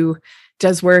 who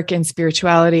does work in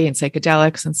spirituality and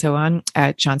psychedelics and so on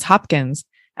at Johns Hopkins,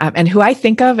 and who I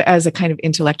think of as a kind of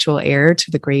intellectual heir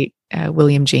to the great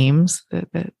William James,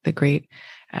 the great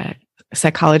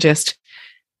psychologist.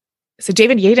 So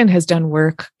David Yaden has done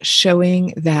work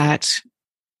showing that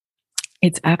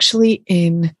it's actually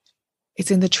in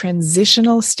the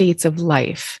transitional states of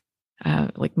life,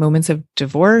 like moments of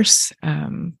divorce,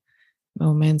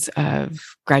 moments of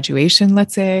graduation,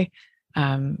 let's say,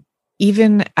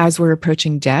 even as we're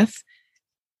approaching death.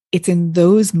 It's in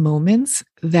those moments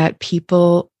that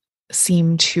people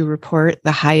seem to report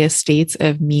the highest states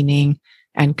of meaning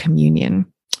and communion,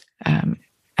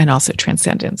 and also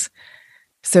transcendence.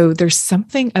 So there's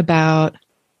something about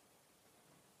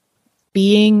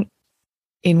being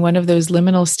in one of those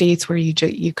liminal states where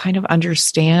you kind of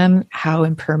understand how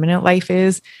impermanent life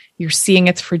is. You're seeing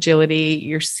its fragility.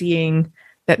 You're seeing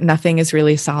that nothing is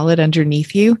really solid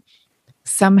underneath you.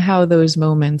 Somehow those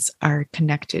moments are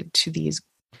connected to these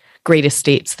greatest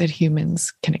states that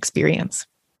humans can experience.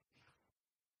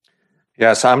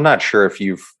 Yes, I'm not sure if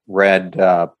you've read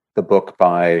the book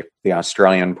by the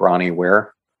Australian Bronnie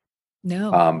Ware.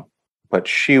 No. But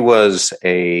she was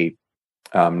a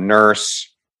nurse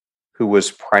who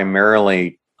was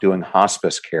primarily doing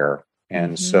hospice care.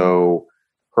 And so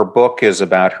her book is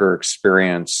about her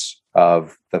experience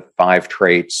of the 5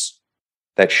 traits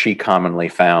that she commonly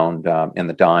found in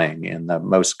the dying. And the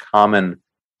most common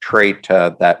trait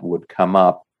that would come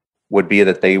up would be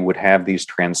that they would have these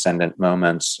transcendent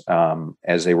moments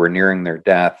as they were nearing their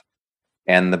death.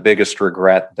 And the biggest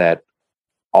regret that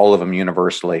all of them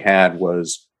universally had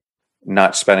was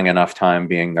not spending enough time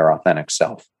being their authentic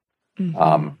self,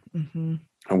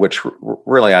 which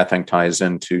really, I think, ties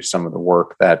into some of the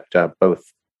work that both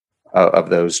of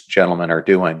those gentlemen are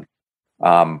doing.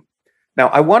 Now,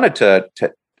 I wanted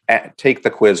to take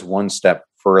the quiz one step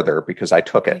further because I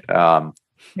took it.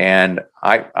 And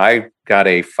I got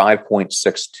a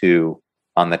 5.62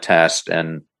 on the test.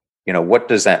 And, what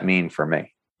does that mean for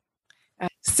me?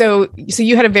 So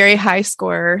you had a very high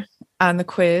score on the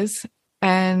quiz,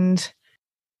 and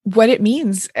what it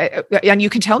means, and you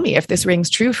can tell me if this rings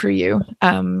true for you,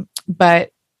 but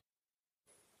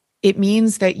it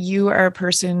means that you are a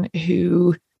person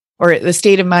who, or the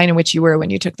state of mind in which you were when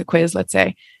you took the quiz, let's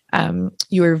say,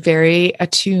 you were very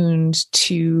attuned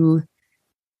to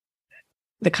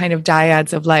the kind of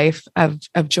dyads of life,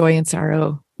 of joy and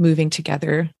sorrow moving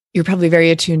together. You're probably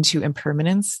very attuned to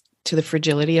impermanence, to the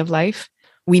fragility of life.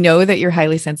 we know that you're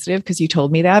highly sensitive because you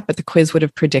told me that, but the quiz would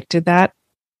have predicted that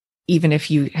even if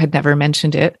you had never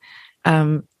mentioned it.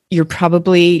 You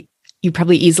probably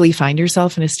easily find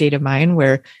yourself in a state of mind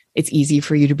where it's easy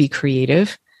for you to be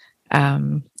creative.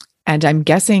 And I'm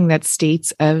guessing that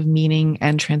states of meaning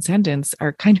and transcendence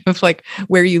are kind of like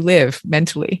where you live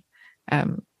mentally.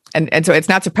 And so it's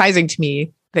not surprising to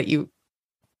me that you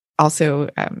also,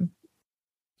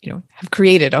 have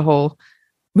created a whole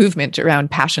movement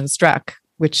around Passion Struck,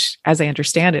 which, as I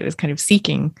understand it, is kind of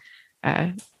seeking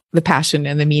the passion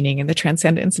and the meaning and the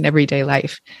transcendence in everyday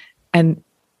life. And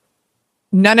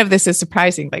none of this is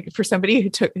surprising. Like for somebody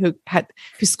who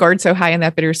scored so high in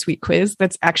that Bittersweet quiz,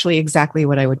 that's actually exactly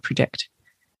what I would predict.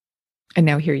 And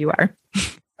now here you are.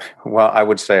 Well, I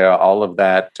would say all of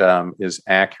that is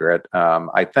accurate.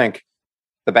 I think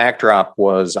the backdrop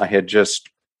was I had just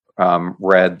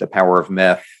read The Power of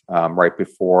Myth right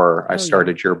before I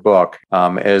started your book.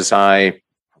 As I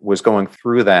was going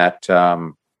through that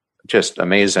just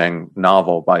amazing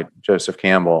novel by Joseph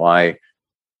Campbell, I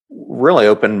really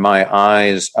opened my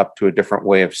eyes up to a different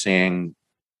way of seeing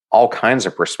all kinds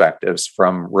of perspectives,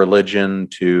 from religion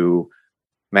to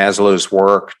Maslow's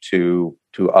work to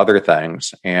other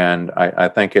things. And I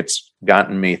think it's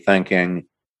gotten me thinking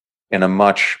in a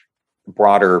much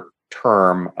broader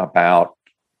term about,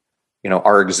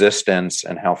 our existence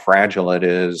and how fragile it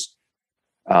is.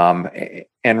 And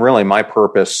really my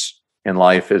purpose in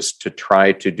life is to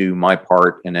try to do my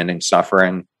part in ending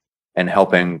suffering and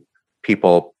helping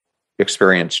people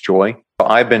experience joy. So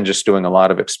I've been just doing a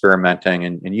lot of experimenting,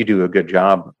 and you do a good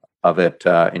job of it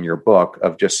in your book,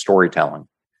 of just storytelling.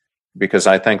 Because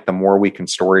I think the more we can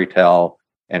storytell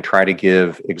and try to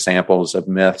give examples of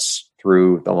myths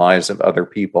through the lives of other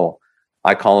people,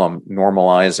 I call them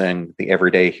normalizing the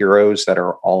everyday heroes that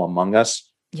are all among us,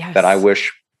 that I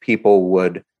wish people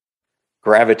would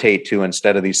gravitate to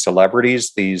instead of these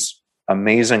celebrities, these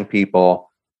amazing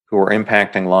people who are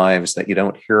impacting lives that you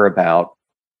don't hear about,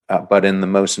 but in the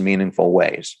most meaningful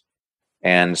ways.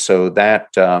 And so that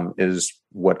is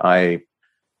what I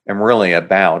am really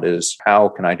about, is how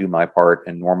can I do my part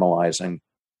in normalizing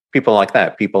people like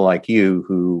that, people like you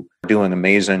who are doing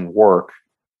amazing work.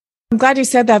 I'm glad you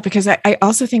said that, because I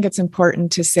also think it's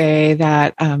important to say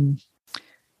that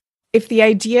if the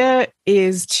idea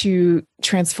is to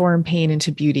transform pain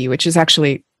into beauty, which is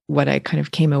actually what I kind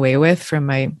of came away with from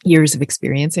my years of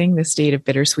experiencing the state of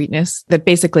bittersweetness, that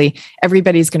basically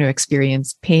everybody's going to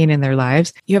experience pain in their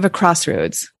lives. You have a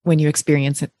crossroads when you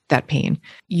experience that pain.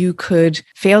 You could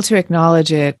fail to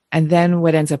acknowledge it, and then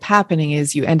what ends up happening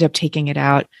is you end up taking it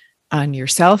out on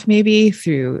yourself, maybe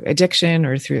through addiction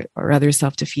or other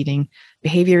self-defeating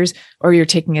behaviors, or you're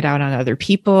taking it out on other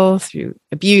people through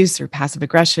abuse or passive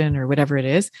aggression or whatever it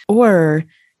is. Or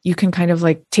you can kind of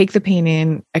like take the pain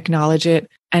in, acknowledge it,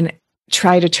 and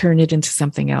try to turn it into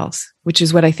something else, which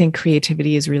is what I think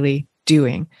creativity is really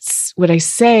doing. What I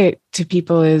say to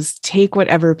people is take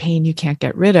whatever pain you can't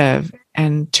get rid of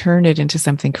and turn it into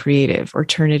something creative, or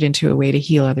turn it into a way to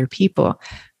heal other people.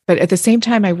 But at the same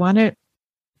time, I want to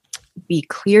be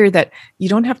clear that you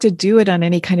don't have to do it on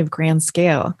any kind of grand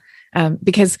scale.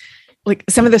 Because like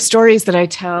some of the stories that I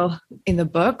tell in the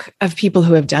book of people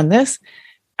who have done this,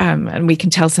 and we can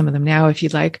tell some of them now if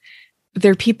you'd like,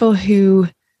 they're people who...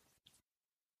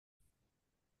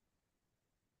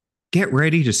 Get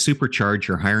ready to supercharge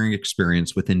your hiring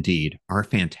experience with Indeed, our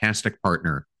fantastic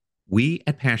partner. We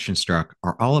at Passion Struck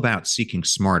are all about seeking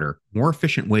smarter, more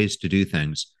efficient ways to do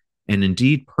things, and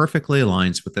Indeed perfectly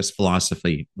aligns with this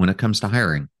philosophy when it comes to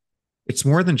hiring. It's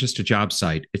more than just a job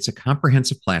site, it's a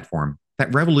comprehensive platform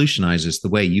that revolutionizes the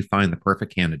way you find the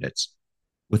perfect candidates.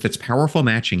 With its powerful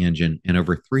matching engine and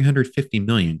over 350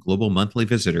 million global monthly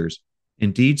visitors,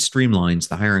 Indeed streamlines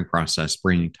the hiring process,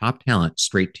 bringing top talent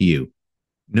straight to you.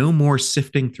 No more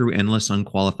sifting through endless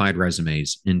unqualified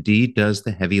resumes. Indeed does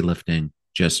the heavy lifting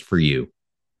just for you.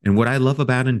 And what I love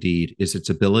about Indeed is its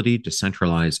ability to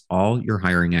centralize all your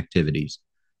hiring activities,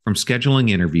 from scheduling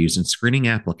interviews and screening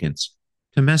applicants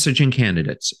to messaging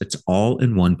candidates. It's all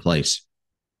in one place.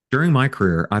 During my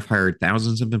career, I've hired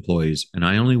thousands of employees, and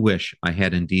I only wish I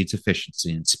had Indeed's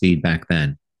efficiency and speed back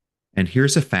then. And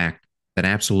here's a fact that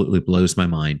absolutely blows my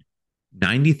mind.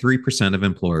 93% of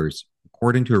employers,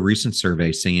 according to a recent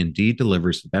survey, say Indeed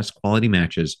delivers the best quality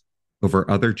matches over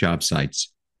other job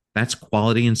sites. That's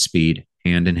quality and speed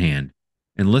hand in hand.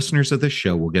 And listeners of this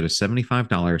show will get a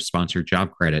 $75 sponsored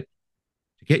job credit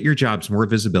to get your jobs more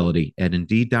visibility at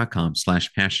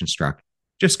Indeed.com/passionstruck.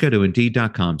 Just go to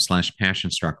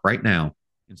Indeed.com/passionstruck right now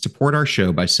and support our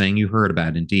show by saying you heard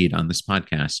about Indeed on this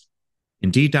podcast.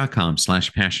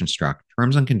 Indeed.com/passionstruck.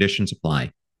 Terms and conditions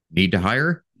apply. Need to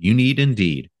hire? You need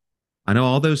Indeed. I know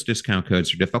all those discount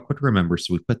codes are difficult to remember,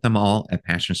 so we put them all at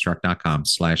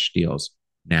passionstruck.com/deals.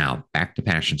 Now, back to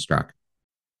Passionstruck.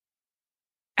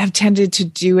 I've tended to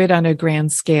do it on a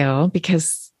grand scale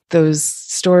because those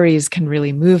stories can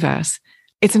really move us.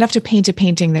 It's enough to paint a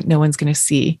painting that no one's going to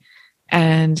see.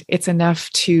 And it's enough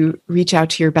to reach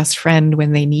out to your best friend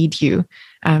when they need you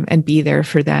and be there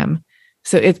for them.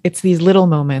 So it's these little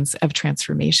moments of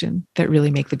transformation that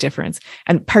really make the difference.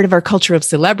 And part of our culture of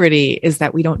celebrity is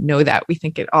that we don't know that. We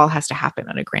think it all has to happen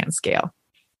on a grand scale.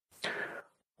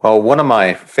 Well, one of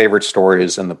my favorite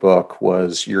stories in the book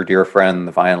was your dear friend,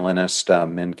 the violinist,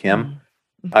 Min Kim.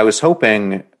 Mm-hmm. I was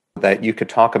hoping that you could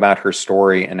talk about her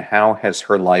story and how has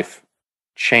her life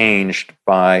changed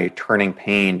by turning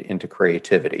pain into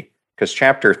creativity. Because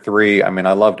chapter 3, I mean,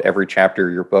 I loved every chapter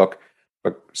of your book,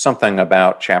 but something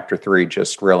about chapter 3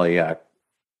 just really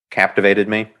captivated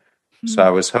me. Mm-hmm. So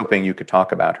I was hoping you could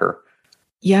talk about her.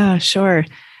 Yeah, sure.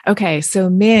 Okay,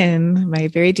 so Min, my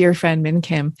very dear friend Min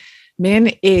Kim,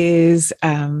 Min is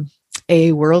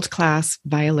a world-class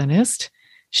violinist.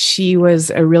 She was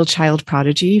a real child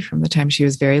prodigy from the time she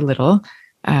was very little.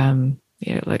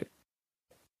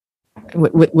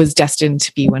 Was destined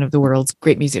to be one of the world's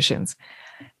great musicians,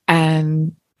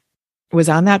 and was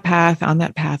on that path.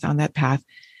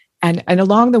 And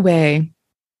along the way,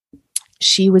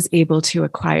 she was able to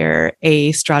acquire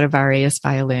a Stradivarius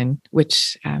violin,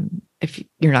 which, if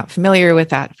you're not familiar with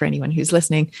that, for anyone who's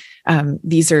listening,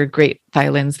 these are great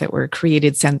violins that were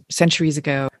created centuries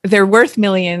ago. They're worth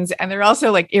millions, and they're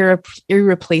also like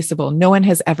irreplaceable. No one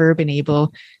has ever been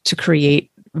able to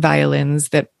create violins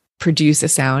that produce a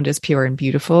sound as pure and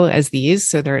beautiful as these.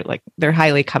 So they're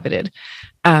highly coveted.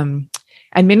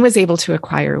 And Min was able to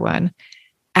acquire one.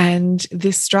 And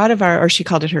this Stradivar, or she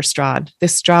called it her Strad,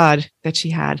 this Strad that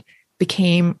she had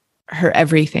became her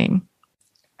everything.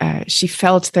 She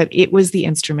felt that it was the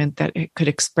instrument that it could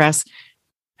express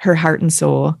her heart and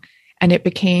soul. And it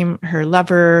became her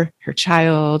lover, her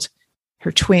child,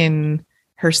 her twin,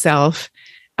 herself.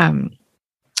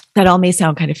 That all may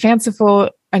sound kind of fanciful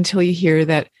until you hear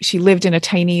that she lived in a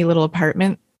tiny little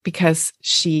apartment because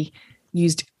she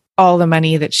used all the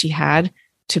money that she had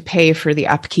to pay for the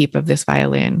upkeep of this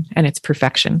violin and its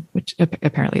perfection, which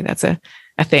apparently that's a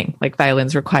thing. Like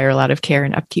violins require a lot of care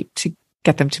and upkeep to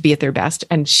get them to be at their best.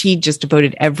 And she just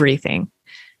devoted everything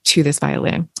to this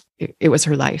violin. It was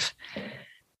her life.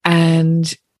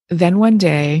 And then one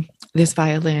day, this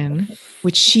violin,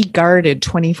 which she guarded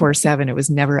 24/7, it was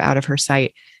never out of her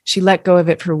sight. She let go of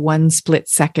it for one split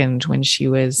second when she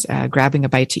was grabbing a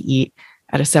bite to eat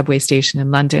at a subway station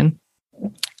in London.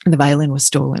 And the violin was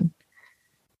stolen.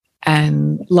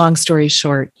 And long story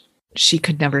short, she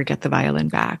could never get the violin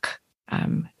back.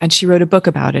 And she wrote a book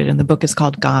about it, and the book is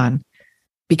called Gone,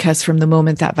 because from the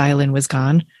moment that violin was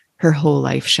gone, her whole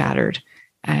life shattered.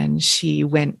 And she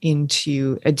went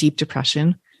into a deep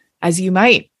depression, as you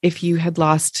might if you had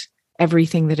lost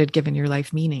everything that had given your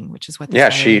life meaning, which is what the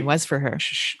violin was for her.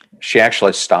 She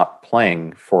actually stopped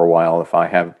playing for a while, if I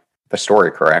have the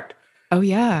story correct. Oh,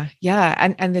 yeah.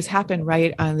 Yeah. And this happened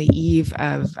right on the eve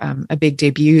of a big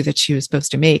debut that she was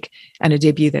supposed to make, and a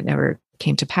debut that never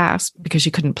came to pass because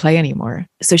she couldn't play anymore.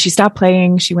 So she stopped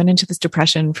playing. She went into this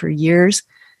depression for years.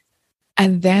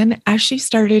 And then as she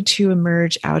started to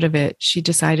emerge out of it, she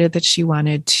decided that she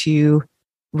wanted to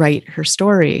write her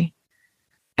story.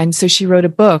 And so she wrote a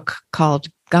book called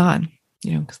Gone,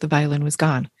 because the violin was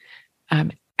gone.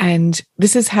 And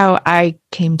this is how I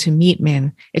came to meet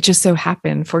Min. It just so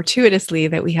happened fortuitously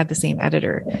that we had the same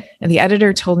editor. And the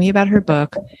editor told me about her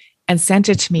book and sent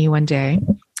it to me one day.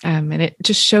 And it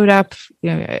just showed up,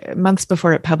 months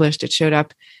before it published. It showed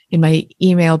up in my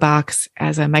email box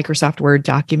as a Microsoft Word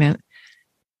document.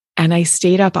 And I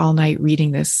stayed up all night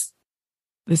reading this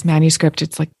manuscript.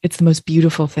 It's the most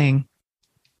beautiful thing.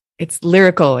 It's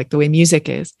lyrical, like the way music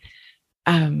is.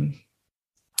 And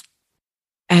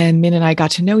Min and I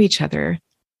got to know each other.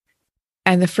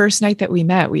 And the first night that we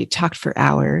met, we talked for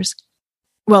hours.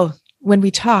 Well, when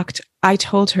we talked, I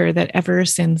told her that ever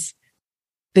since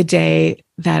the day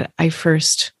that I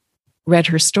first read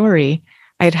her story,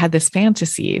 I had had this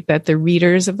fantasy that the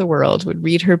readers of the world would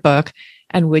read her book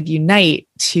and would unite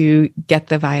to get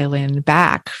the violin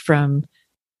back from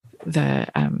the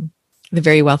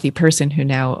very wealthy person who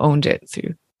now owned it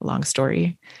through a long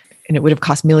story. And it would have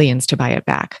cost millions to buy it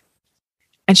back.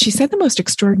 And she said the most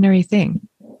extraordinary thing.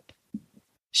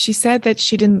 She said that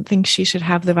she didn't think she should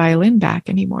have the violin back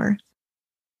anymore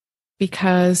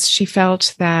because she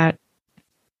felt that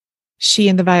she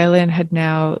and the violin had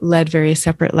now led very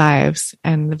separate lives,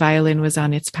 and the violin was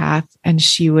on its path and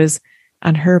she was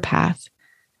on her path.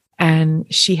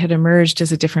 And she had emerged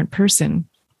as a different person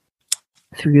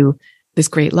through this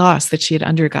great loss that she had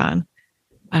undergone.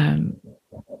 And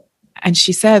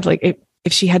she said, like,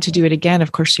 if she had to do it again,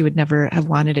 of course, she would never have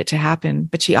wanted it to happen.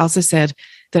 But she also said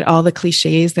that all the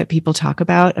cliches that people talk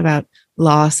about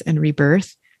loss and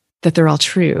rebirth, that they're all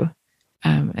true.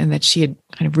 And that she had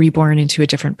kind of reborn into a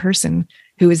different person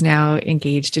who is now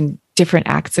engaged in different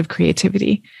acts of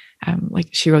creativity. Like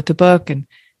she wrote the book, and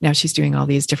now she's doing all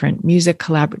these different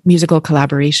musical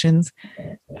collaborations.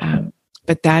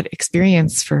 But that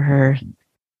experience for her,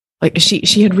 like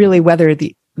she had really weathered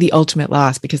the ultimate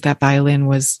loss, because that violin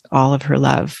was all of her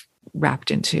love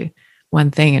wrapped into one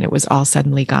thing, and it was all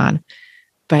suddenly gone.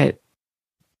 But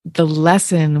the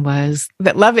lesson was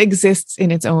that love exists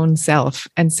in its own self.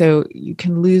 And so you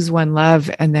can lose one love,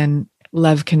 and then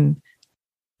love can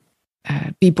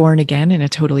be born again in a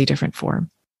totally different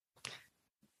form.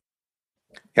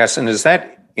 Yes. And is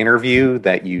that interview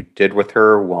that you did with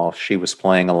her while she was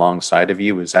playing alongside of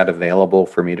you, is that available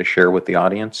for me to share with the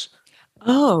audience?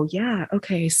 Oh, yeah.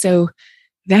 Okay. So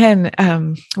then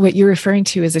what you're referring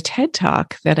to is a TED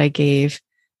Talk that I gave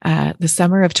the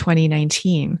summer of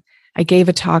 2019. I gave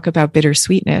a talk about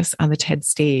bittersweetness on the TED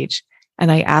stage, and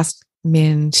I asked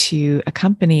Min to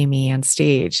accompany me on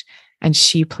stage, and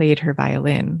she played her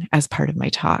violin as part of my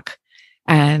talk.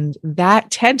 And that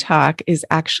TED Talk is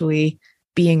actually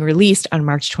being released on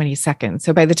March 22nd.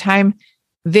 So by the time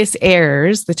this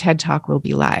airs, the TED Talk will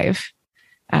be live.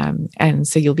 And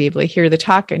so you'll be able to hear the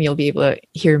talk, and you'll be able to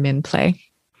hear Min play.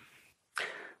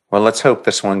 Well, let's hope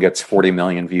this one gets 40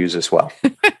 million views as well.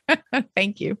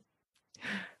 Thank you.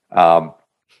 Well,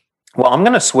 I'm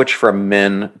going to switch from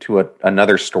Min to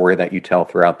another story that you tell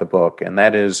throughout the book, and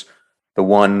that is the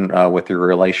one with your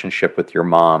relationship with your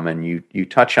mom. And you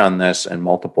touch on this in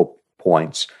multiple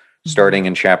points, starting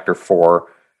in chapter 4,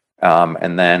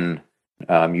 and then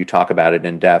you talk about it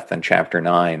in depth in chapter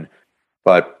 9.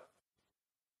 But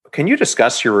can you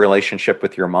discuss your relationship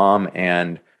with your mom?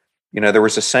 And, there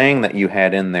was a saying that you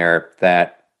had in there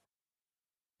that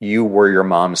you were your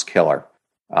mom's killer.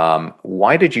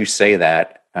 Why did you say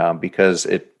that? Because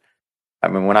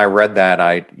when I read that,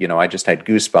 I just had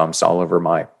goosebumps all over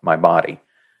my body.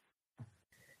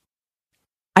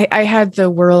 I had the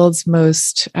world's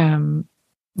most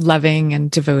loving and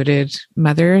devoted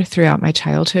mother throughout my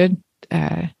childhood.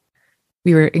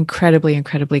 We were incredibly,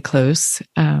 incredibly close.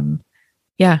 And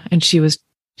she was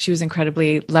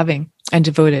incredibly loving and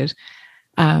devoted.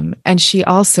 And she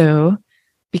also,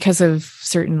 because of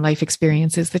certain life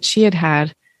experiences that she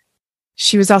had,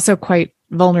 she was also quite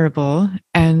vulnerable.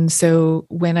 And so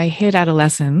when I hit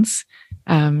adolescence,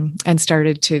 and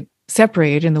started to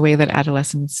separate in the way that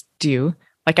adolescents do,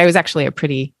 like I was actually a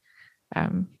pretty,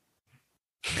 I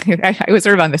was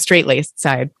sort of on the straight-laced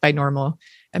side by normal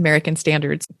American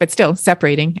standards, but still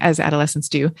separating as adolescents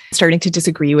do, starting to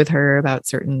disagree with her about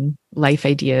certain life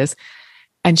ideas.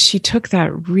 And she took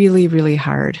that really, really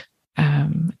hard.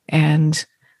 And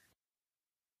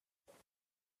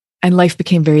life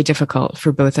became very difficult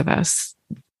for both of us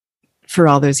for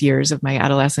all those years of my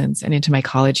adolescence and into my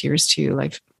college years too.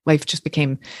 Life just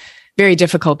became very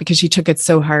difficult because she took it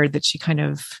so hard that she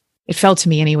it felt to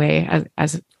me anyway,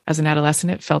 as an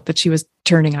adolescent, it felt that she was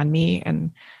turning on me,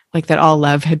 and like that all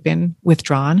love had been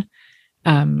withdrawn.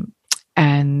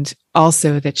 And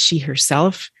also that she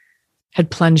herself had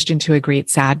plunged into a great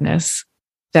sadness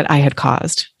that I had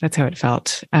caused. That's how it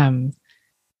felt.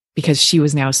 Because she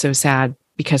was now so sad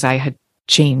because I had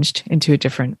changed into a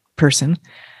different person.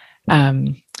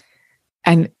 And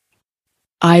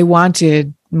I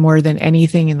wanted more than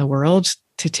anything in the world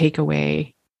to take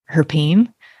away her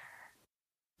pain,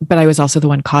 but I was also the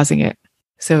one causing it.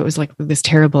 So it was like this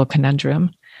terrible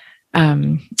conundrum.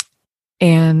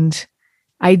 And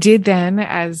I did then,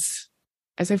 as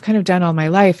I've kind of done all my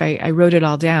life, I wrote it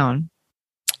all down,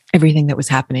 everything that was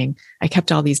happening. I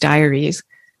kept all these diaries,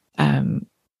 and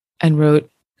wrote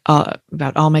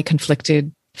about all my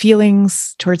conflicted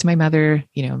feelings towards my mother,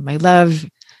 my love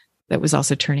that was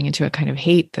also turning into a kind of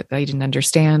hate that I didn't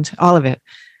understand. All of it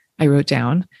I wrote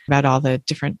down, about all the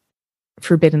different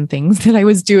forbidden things that I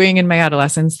was doing in my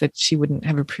adolescence that she wouldn't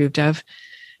have approved of.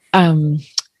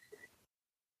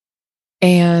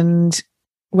 And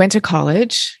went to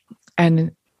college,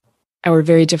 and our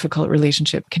very difficult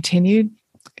relationship continued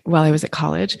while I was at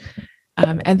college.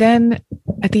 And then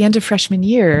at the end of freshman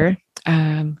year,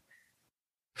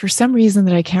 for some reason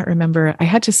that I can't remember, I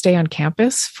had to stay on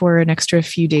campus for an extra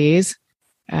few days,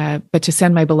 but to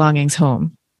send my belongings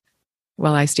home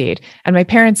while I stayed. And my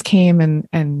parents came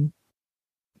and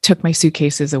took my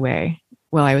suitcases away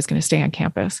while I was going to stay on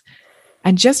campus.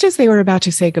 And just as they were about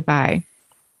to say goodbye,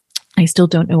 I still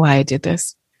don't know why I did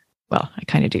this. Well, I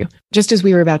kind of do. Just as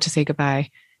we were about to say goodbye,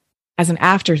 as an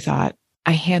afterthought,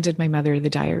 I handed my mother the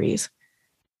diaries.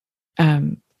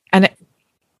 And on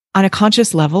a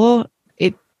conscious level,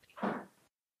 it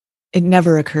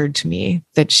never occurred to me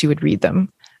that she would read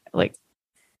them. Like,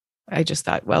 I just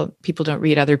thought, well, people don't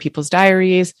read other people's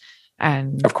diaries.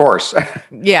 And of course.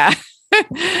 Yeah.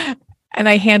 And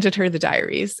I handed her the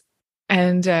diaries.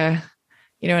 And, and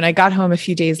I got home a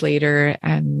few days later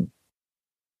and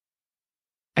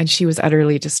she was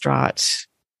utterly distraught.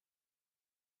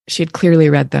 She had clearly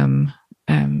read them,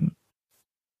 and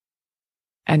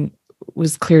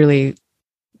was clearly,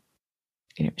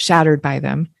 shattered by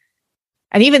them.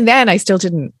 And even then, I still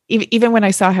didn't, even when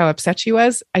I saw how upset she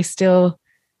was, I still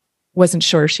wasn't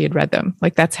sure she had read them.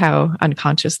 Like, that's how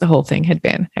unconscious the whole thing had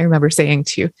been. I remember saying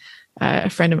to a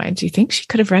friend of mine, do you think she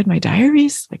could have read my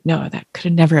diaries? Like, no, that could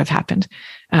have never have happened.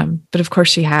 But of course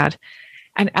she had.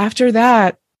 And after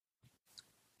that,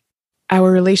 our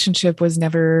relationship was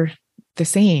never the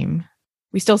same.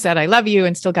 We still said, I love you,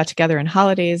 and still got together on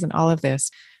holidays and all of this.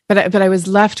 But I was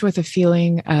left with a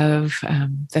feeling of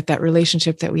that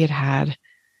relationship that we had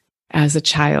as a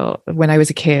child, when I was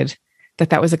a kid,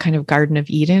 that was a kind of Garden of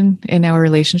Eden in our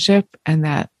relationship, and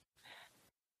that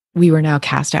we were now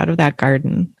cast out of that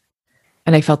garden.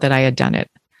 And I felt that I had done it.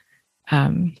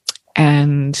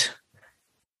 And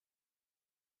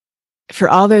for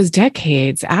all those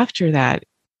decades after that,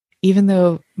 even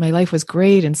though my life was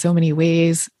great in so many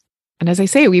ways, and as I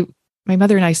say, my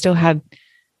mother and I still had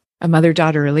a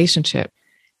mother-daughter relationship,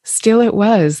 still it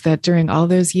was that during all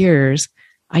those years,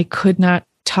 I could not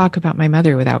talk about my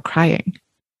mother without crying.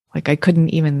 Like, I couldn't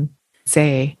even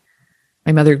say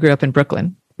my mother grew up in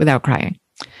Brooklyn without crying.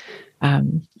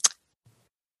 And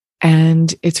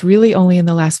it's really only in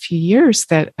the last few years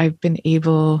that I've been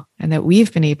able, and that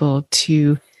we've been able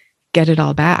to get it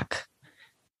all back.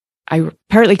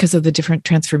 Partly because of the different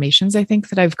transformations, I think,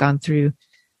 that I've gone through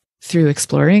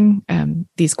exploring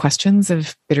these questions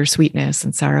of bittersweetness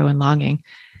and sorrow and longing.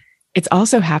 It's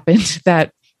also happened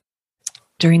that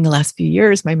during the last few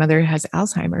years, my mother has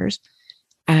Alzheimer's.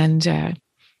 And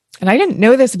I didn't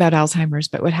know this about Alzheimer's,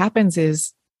 but what happens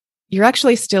is you're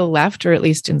actually still left, or at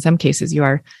least in some cases you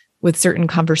are, with certain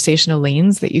conversational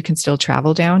lanes that you can still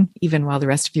travel down, even while the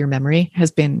rest of your memory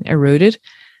has been eroded.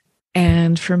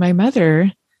 And for my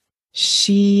mother,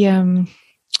 she,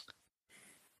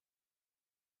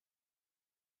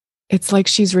 it's like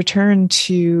she's returned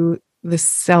to the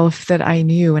self that I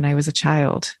knew when I was a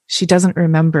child. She doesn't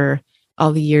remember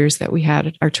all the years that we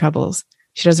had our troubles.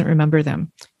 She doesn't remember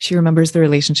them. She remembers the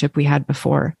relationship we had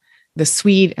before, the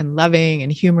sweet and loving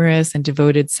and humorous and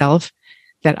devoted self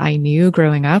that I knew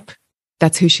growing up.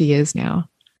 That's who she is now.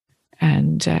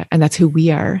 And that's who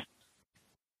we are.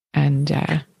 And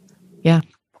yeah.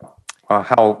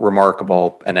 How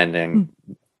remarkable an ending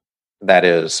that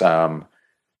is.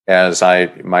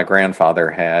 My grandfather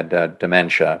had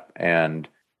dementia, and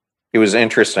it was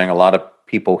interesting. A lot of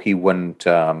people he wouldn't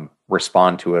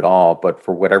respond to at all, but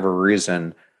for whatever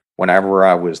reason, whenever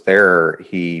I was there,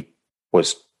 he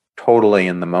was totally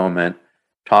in the moment,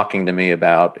 talking to me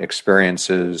about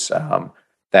experiences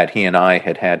that he and I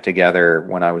had had together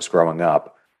when I was growing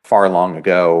up, far long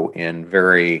ago, in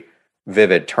very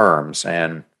vivid terms.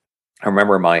 And I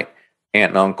remember my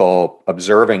aunt and uncle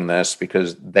observing this,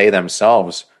 because they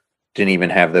themselves didn't even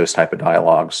have those type of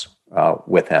dialogues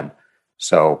with him.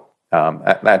 So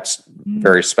that's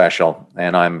very special.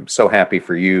 And I'm so happy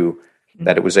for you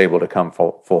that it was able to come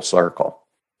full circle.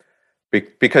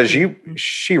 Because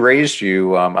she raised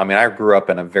you. I grew up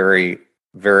in a very,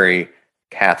 very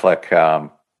Catholic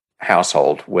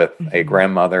household with a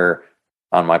grandmother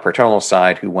on my paternal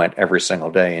side who went every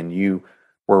single day. And you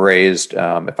were raised,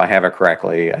 if I have it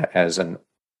correctly,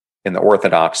 in the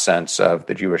Orthodox sense of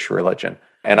the Jewish religion.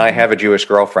 And I have a Jewish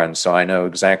girlfriend, so I know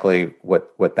exactly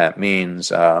what that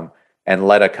means, and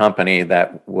led a company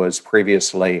that was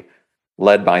previously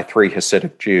led by 3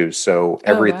 Hasidic Jews. So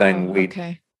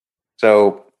everything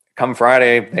So come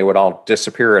Friday, they would all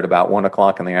disappear at about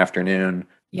 1:00 in the afternoon,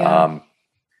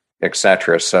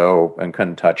 etc. So, and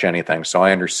couldn't touch anything. So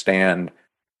I understand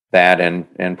that.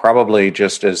 And probably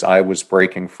just as I was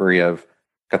breaking free of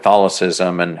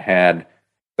Catholicism and had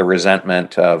the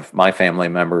resentment of my family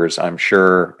members, I'm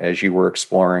sure as you were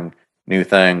exploring new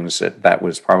things, that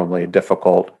was probably a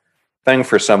difficult thing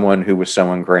for someone who was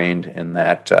so ingrained in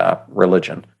that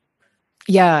religion.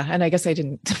 Yeah. And I guess I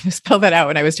didn't spell that out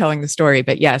when I was telling the story,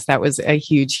 but yes, that was a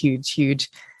huge, huge, huge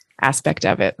aspect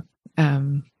of it.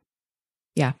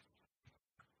 Yeah.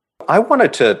 I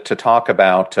wanted to talk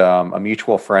about a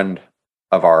mutual friend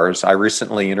of ours. I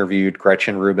recently interviewed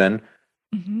Gretchen Rubin,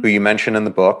 who you mention in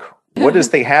the book. What is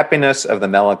the happiness of the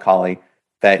melancholy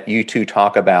that you two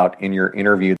talk about in your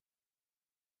interview?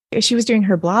 She was doing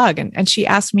her blog and she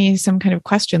asked me some kind of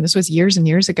question. This was years and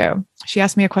years ago. She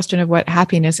asked me a question of what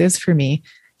happiness is for me.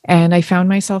 And I found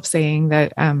myself saying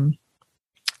that,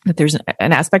 that there's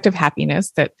an aspect of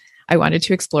happiness that I wanted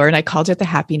to explore. And I called it the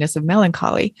happiness of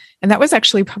melancholy. And that was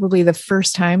actually probably the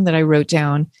first time that I wrote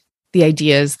down the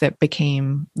ideas that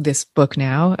became this book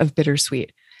now of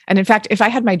Bittersweet. And in fact, if I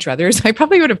had my druthers, I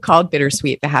probably would have called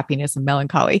Bittersweet the happiness of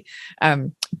melancholy.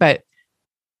 But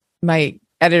my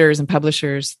editors and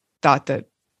publishers thought that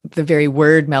the very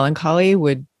word melancholy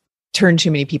would turn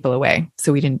too many people away.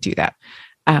 So we didn't do that.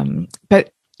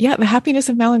 But yeah, the happiness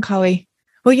of melancholy.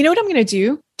 Well, you know what I'm going to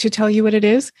do to tell you what it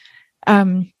is?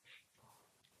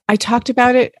 I talked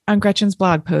about it on Gretchen's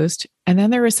blog post, and then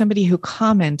there was somebody who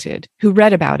commented, who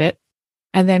read about it,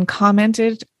 and then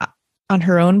commented on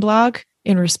her own blog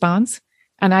in response.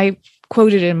 And I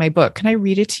quoted it in my book. Can I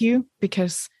read it to you?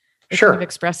 Because it Sure. kind of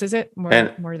expresses it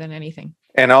more than anything.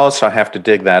 And I'll also have to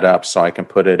dig that up so I can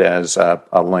put it as a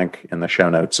link in the show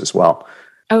notes as well.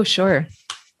 Oh, sure.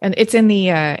 And it's in the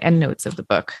end notes of the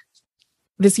book.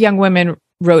 This young woman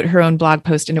wrote her own blog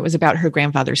post, and it was about her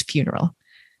grandfather's funeral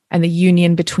and the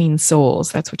union between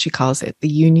souls. That's what she calls it, the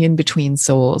union between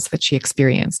souls that she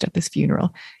experienced at this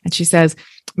funeral. And she says,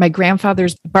 my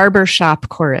grandfather's barber shop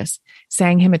chorus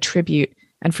sang him a tribute.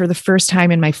 And for the first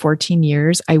time in my 14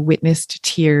 years, I witnessed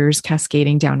tears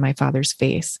cascading down my father's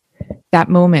face. That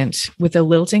moment, with the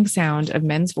lilting sound of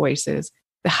men's voices,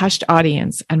 the hushed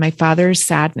audience, and my father's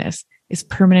sadness is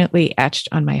permanently etched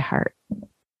on my heart.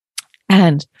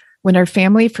 And when our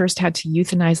family first had to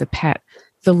euthanize a pet,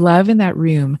 the love in that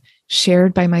room,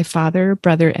 shared by my father,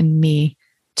 brother, and me,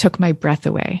 took my breath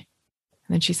away.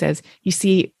 And then she says, you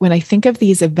see, when I think of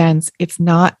these events, it's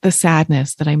not the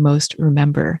sadness that I most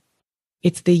remember.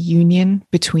 It's the union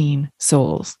between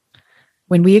souls.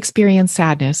 When we experience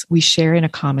sadness, we share in a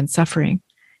common suffering.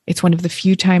 It's one of the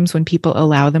few times when people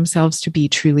allow themselves to be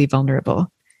truly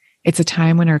vulnerable. It's a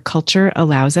time when our culture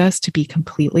allows us to be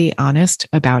completely honest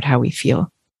about how we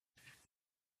feel.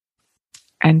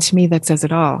 And to me, that says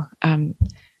it all.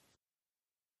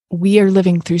 We are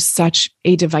living through such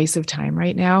a divisive time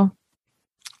right now.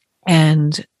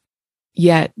 And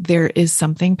yet there is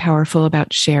something powerful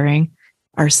about sharing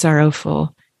our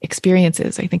sorrowful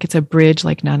experiences. I think it's a bridge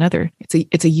like none other.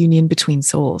 It's a union between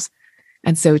souls.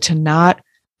 And so to not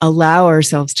allow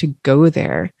ourselves to go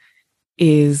there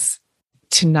is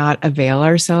to not avail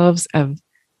ourselves of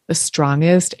the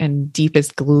strongest and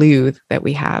deepest glue that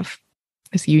we have,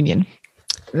 this union.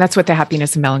 That's what the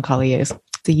happiness of melancholy is.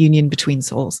 It's a union between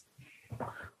souls.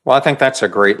 Well, I think that's a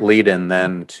great lead-in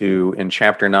then to, in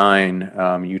chapter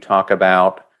 9, you talk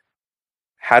about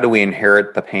how do we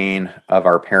inherit the pain of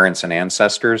our parents and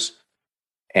ancestors?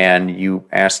 And you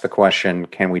ask the question,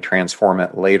 can we transform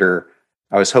it later?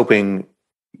 I was hoping,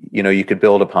 you could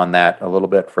build upon that a little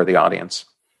bit for the audience.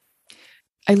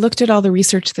 I looked at all the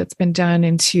research that's been done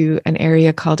into an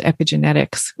area called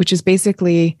epigenetics, which is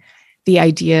basically the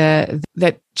idea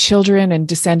that children and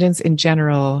descendants in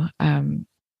general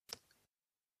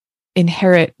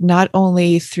inherit not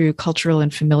only through cultural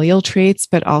and familial traits,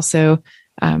 but also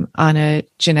on a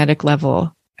genetic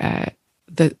level,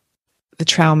 the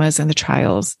traumas and the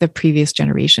trials that previous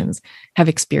generations have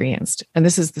experienced. And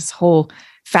this whole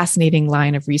fascinating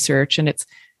line of research, and it's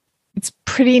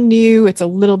pretty new. It's a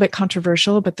little bit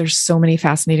controversial, but there's so many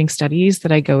fascinating studies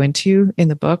that I go into in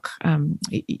the book.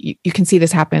 You can see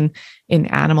this happen in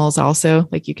animals also.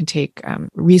 Like you can take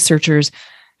researchers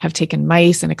have taken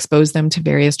mice and exposed them to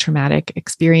various traumatic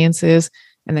experiences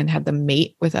and then had them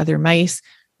mate with other mice,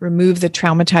 remove the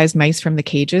traumatized mice from the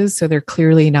cages. So they're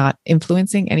clearly not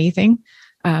influencing anything.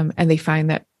 And they find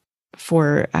that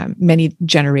for many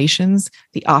generations,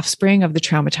 the offspring of the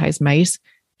traumatized mice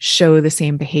show the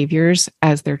same behaviors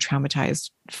as their traumatized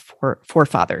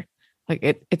forefather.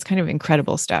 Like it's kind of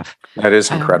incredible stuff. That is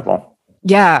incredible.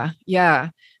 Yeah.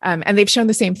 And they've shown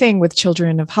the same thing with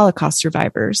children of Holocaust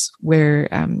survivors, where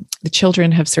the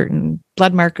children have certain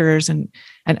blood markers and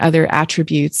other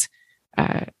attributes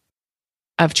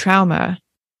of trauma,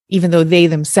 even though they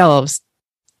themselves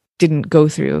didn't go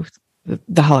through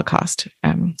the Holocaust.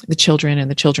 The children and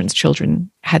the children's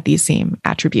children had these same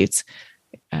attributes.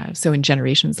 So in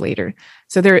generations later.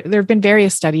 So there have been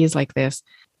various studies like this.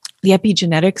 The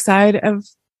epigenetic side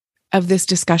of this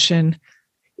discussion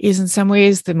is in some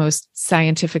ways the most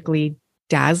scientifically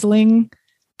dazzling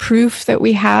proof that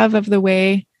we have of the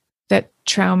way that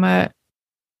trauma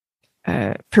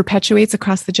perpetuates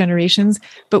across the generations.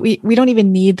 But we don't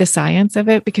even need the science of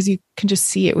it because you can just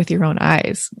see it with your own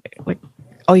eyes. Like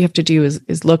all you have to do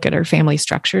is look at our family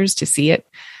structures to see it.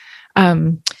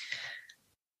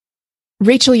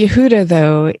 Rachel Yehuda,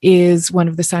 though, is one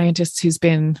of the scientists who's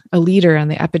been a leader on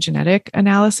the epigenetic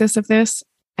analysis of this.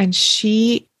 And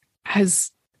she's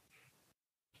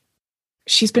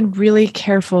been really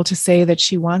careful to say that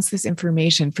she wants this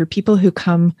information for people who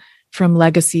come from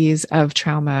legacies of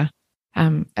trauma,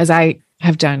 as I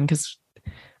have done, because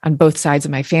on both sides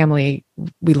of my family,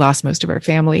 we lost most of our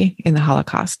family in the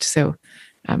Holocaust. So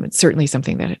it's certainly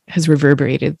something that has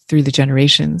reverberated through the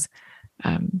generations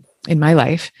in my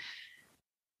life.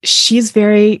 She's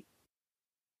very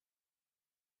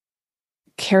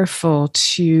careful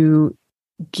to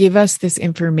give us this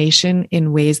information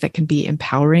in ways that can be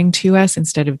empowering to us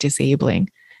instead of disabling.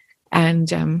 And,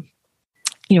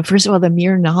 first of all, the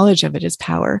mere knowledge of it is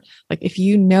power. Like if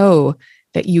you know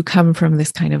that you come from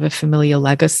this kind of a familial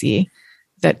legacy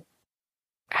that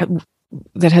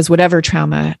has whatever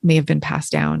trauma may have been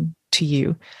passed down to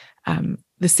you,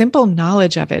 the simple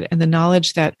knowledge of it and the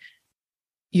knowledge that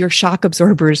your shock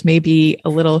absorbers may be a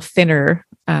little thinner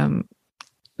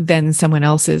than someone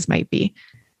else's might be,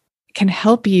 can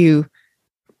help you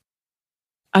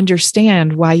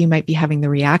understand why you might be having the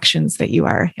reactions that you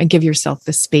are and give yourself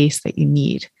the space that you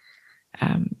need.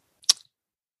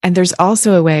 And there's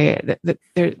also a way that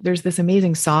there's this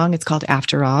amazing song. It's called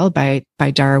After All by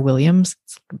Dara Williams.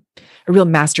 It's a real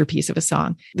masterpiece of a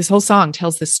song. This whole song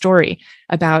tells the story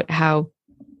about how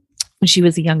when she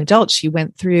was a young adult, she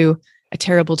went through a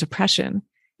terrible depression.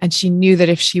 And she knew that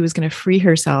if she was going to free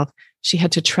herself, she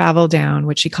had to travel down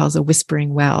what she calls a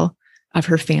whispering well of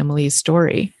her family's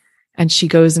story. And she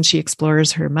goes and she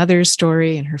explores her mother's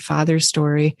story and her father's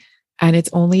story. And it's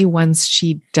only once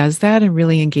she does that and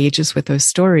really engages with those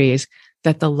stories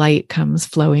that the light comes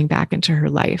flowing back into her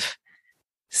life.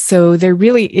 So there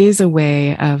really is a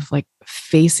way of like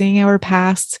facing our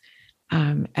past.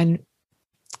 And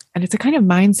it's a kind of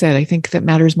mindset, I think, that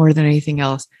matters more than anything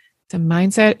else. It's a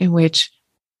mindset in which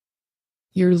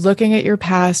you're looking at your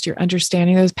past, you're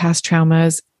understanding those past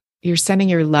traumas, you're sending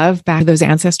your love back to those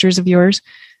ancestors of yours.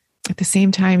 At the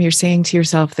same time, you're saying to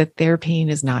yourself that their pain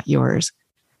is not yours.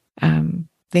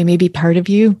 They may be part of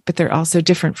you, but they're also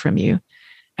different from you.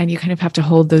 And you kind of have to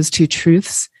hold those two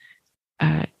truths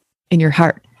in your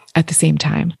heart at the same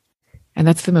time. And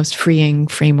that's the most freeing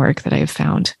framework that I have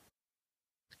found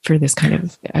for this kind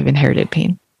of inherited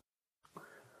pain.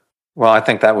 Well, I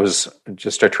think that was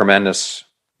just a tremendous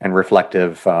and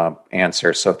reflective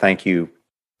answer. So thank you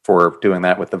for doing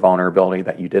that with the vulnerability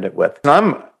that you did it with. And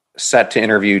I'm set to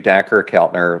interview Dacher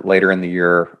Keltner later in the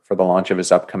year for the launch of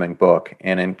his upcoming book.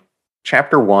 And in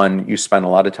chapter 1, you spend a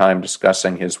lot of time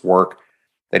discussing his work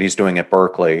that he's doing at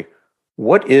Berkeley.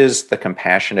 What is the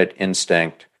compassionate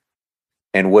instinct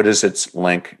and what is its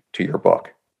link to your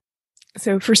book?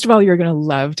 So first of all, you're going to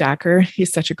love Dacher.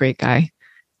 He's such a great guy.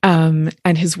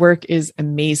 And his work is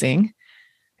amazing.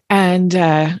 And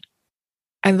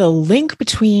the link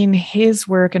between his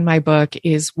work and my book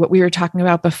is what we were talking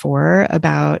about before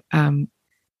about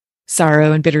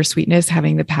sorrow and bittersweetness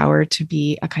having the power to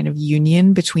be a kind of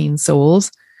union between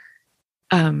souls.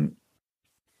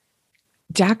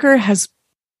 Dacher has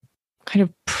kind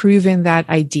of proven that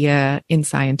idea in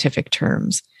scientific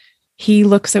terms. He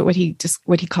looks at what he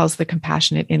calls the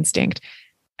compassionate instinct.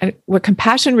 And what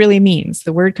compassion really means,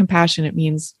 the word compassion, it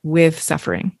means with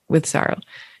suffering, with sorrow.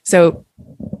 So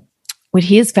what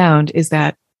he has found is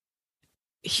that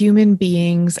human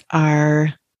beings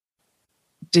are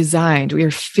designed, we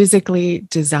are physically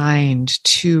designed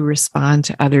to respond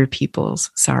to other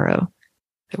people's sorrow.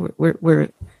 We're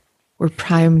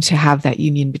primed to have that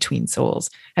union between souls.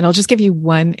 And I'll just give you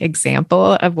one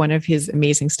example of one of his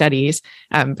amazing studies,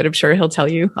 but I'm sure he'll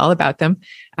tell you all about them.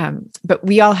 But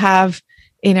we all have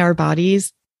in our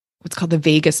bodies what's called the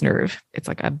vagus nerve. It's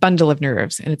like a bundle of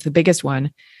nerves, and it's the biggest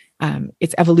one.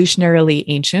 It's evolutionarily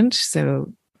ancient,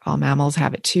 so all mammals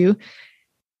have it too.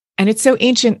 And it's so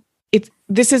ancient,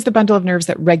 this is the bundle of nerves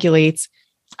that regulates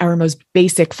our most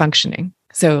basic functioning.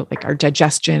 So like our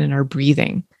digestion and our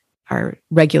breathing are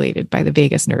regulated by the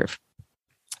vagus nerve.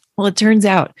 Well, it turns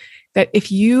out that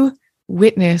if you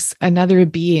witness another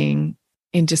being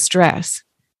in distress,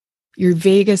 your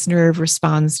vagus nerve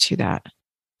responds to that.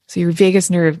 So your vagus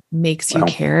nerve makes you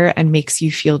care and makes you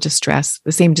feel distress,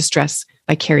 the same distress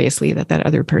vicariously that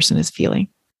other person is feeling.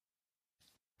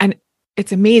 And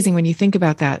it's amazing when you think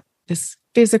about that, this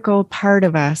physical part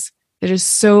of us that is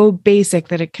so basic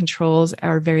that it controls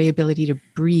our very ability to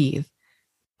breathe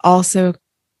also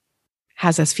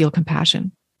has us feel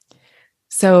compassion.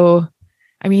 So,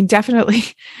 I mean, definitely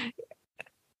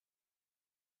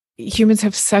humans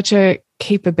have such a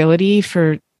capability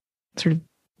for sort of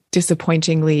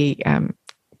disappointingly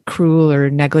cruel or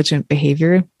negligent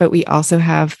behavior, but we also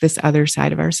have this other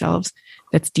side of ourselves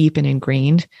that's deep and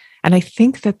ingrained. And I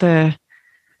think that the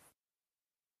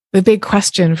big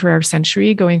question for our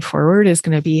century going forward is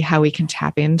going to be how we can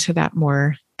tap into that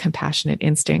more compassionate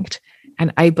instinct.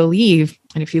 And I believe,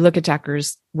 and if you look at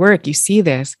Decker's work, you see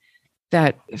this,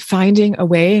 that finding a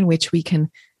way in which we can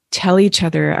tell each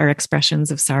other our expressions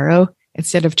of sorrow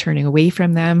instead of turning away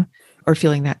from them or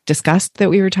feeling that disgust that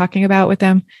we were talking about with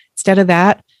them. Instead of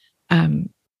that,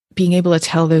 being able to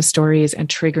tell those stories and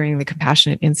triggering the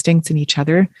compassionate instincts in each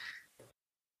other,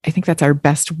 I think that's our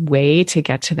best way to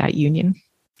get to that union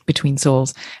between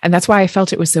souls. And that's why I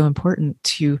felt it was so important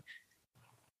to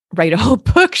write a whole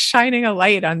book shining a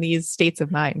light on these states of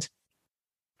mind.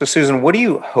 So, Susan, what do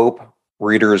you hope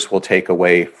readers will take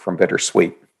away from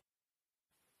Bittersweet?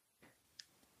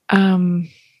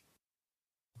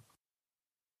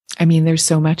 I mean, there's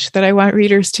so much that I want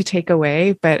readers to take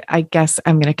away, but I guess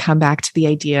I'm going to come back to the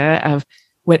idea of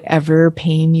whatever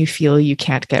pain you feel you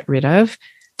can't get rid of,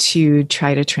 to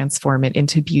try to transform it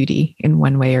into beauty in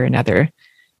one way or another,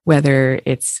 whether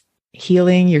it's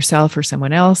healing yourself or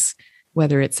someone else,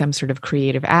 whether it's some sort of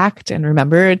creative act. And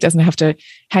remember, it doesn't have to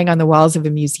hang on the walls of a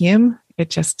museum.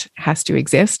 It just has to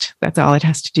exist. That's all it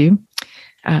has to do.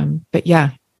 But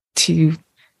yeah, to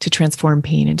transform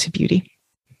pain into beauty.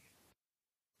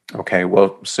 Okay.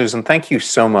 Well, Susan, thank you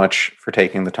so much for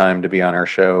taking the time to be on our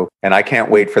show. And I can't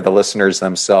wait for the listeners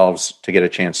themselves to get a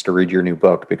chance to read your new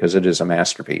book, because it is a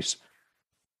masterpiece.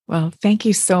 Well, thank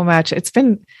you so much. It's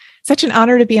been such an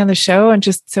honor to be on the show and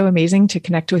just so amazing to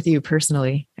connect with you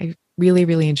personally. I really,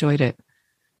 really enjoyed it.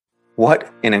 What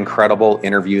an incredible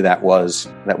interview that was,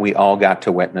 that we all got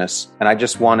to witness. And I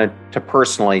just wanted to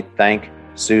personally thank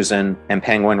Susan and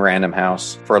Penguin Random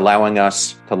House for allowing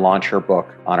us to launch her book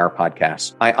on our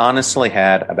podcast. I honestly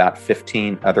had about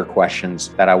 15 other questions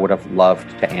that I would have loved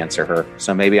to answer her,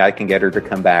 so maybe I can get her to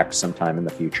come back sometime in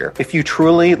the future. If you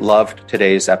truly loved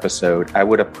today's episode, I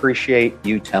would appreciate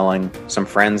you telling some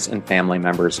friends and family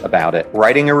members about it,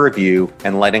 writing a review,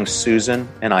 and letting Susan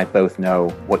and I both know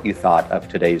what you thought of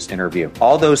today's interview.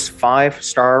 All those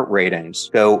 5-star ratings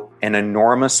go an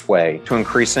enormous way to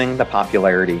increasing the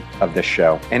popularity of this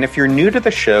show. And if you're new to the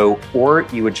show, or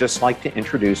you would just like to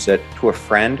introduce it to a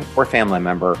friend or family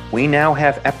member, we now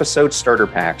have episode starter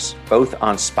packs, both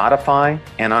on Spotify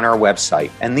and on our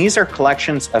website. And these are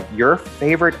collections of your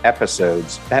favorite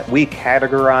episodes that we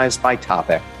categorize by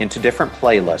topic into different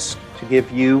playlists to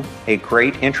give you a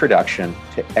great introduction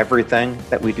to everything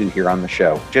that we do here on the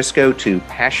show. Just go to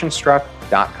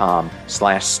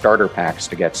passionstruck.com/starter packs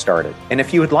to get started. And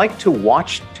if you would like to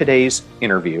watch today's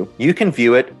interview, you can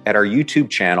view it at our YouTube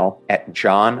channel at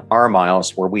John R.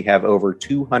 Miles, where we have over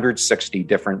 260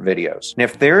 different videos. And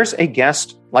if there's a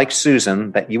guest like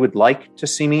Susan that you would like to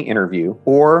see me interview,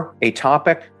 or a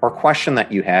topic or question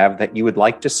that you have that you would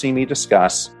like to see me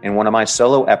discuss in one of my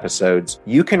solo episodes,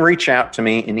 you can reach out to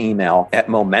me in email at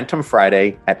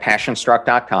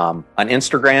momentumfriday@passionstruck.com, on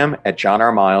Instagram at John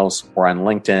R. Miles, or on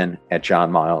LinkedIn at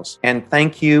John Miles. And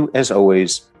thank you, as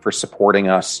always, for supporting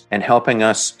us and helping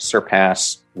us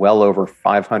surpass well over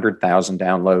 500,000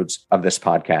 downloads of this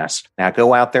podcast. Now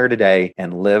go out there today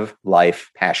and live life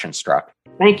passion-struck.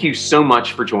 Thank you so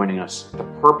much for joining us. The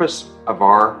purpose of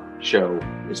our show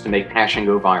is to make passion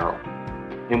go viral.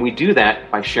 And we do that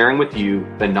by sharing with you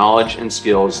the knowledge and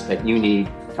skills that you need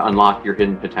to unlock your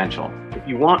hidden potential. If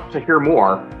you want to hear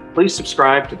more, please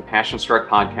subscribe to the Passion Struck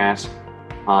podcast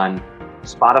on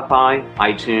Spotify,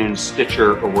 iTunes,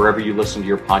 Stitcher, or wherever you listen to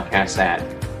your podcasts at.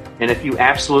 And if you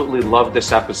absolutely love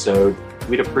this episode,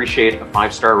 we'd appreciate a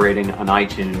 5-star rating on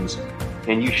iTunes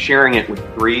and you sharing it with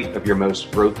 3 of your most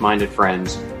growth-minded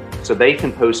friends so they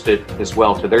can post it as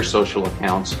well to their social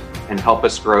accounts and help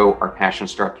us grow our Passion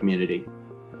Struck community.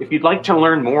 If you'd like to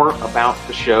learn more about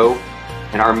the show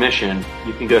and our mission,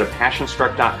 you can go to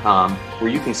passionstruck.com,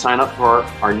 where you can sign up for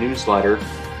our newsletter,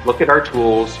 look at our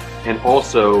tools, and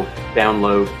also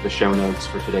download the show notes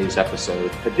for today's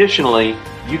episode. Additionally,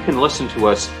 you can listen to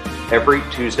us every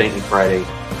Tuesday and Friday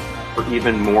for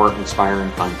even more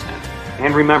inspiring content.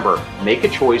 And remember, make a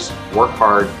choice, work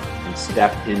hard, and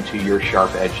step into your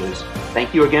sharp edges.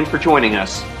 Thank you again for joining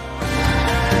us.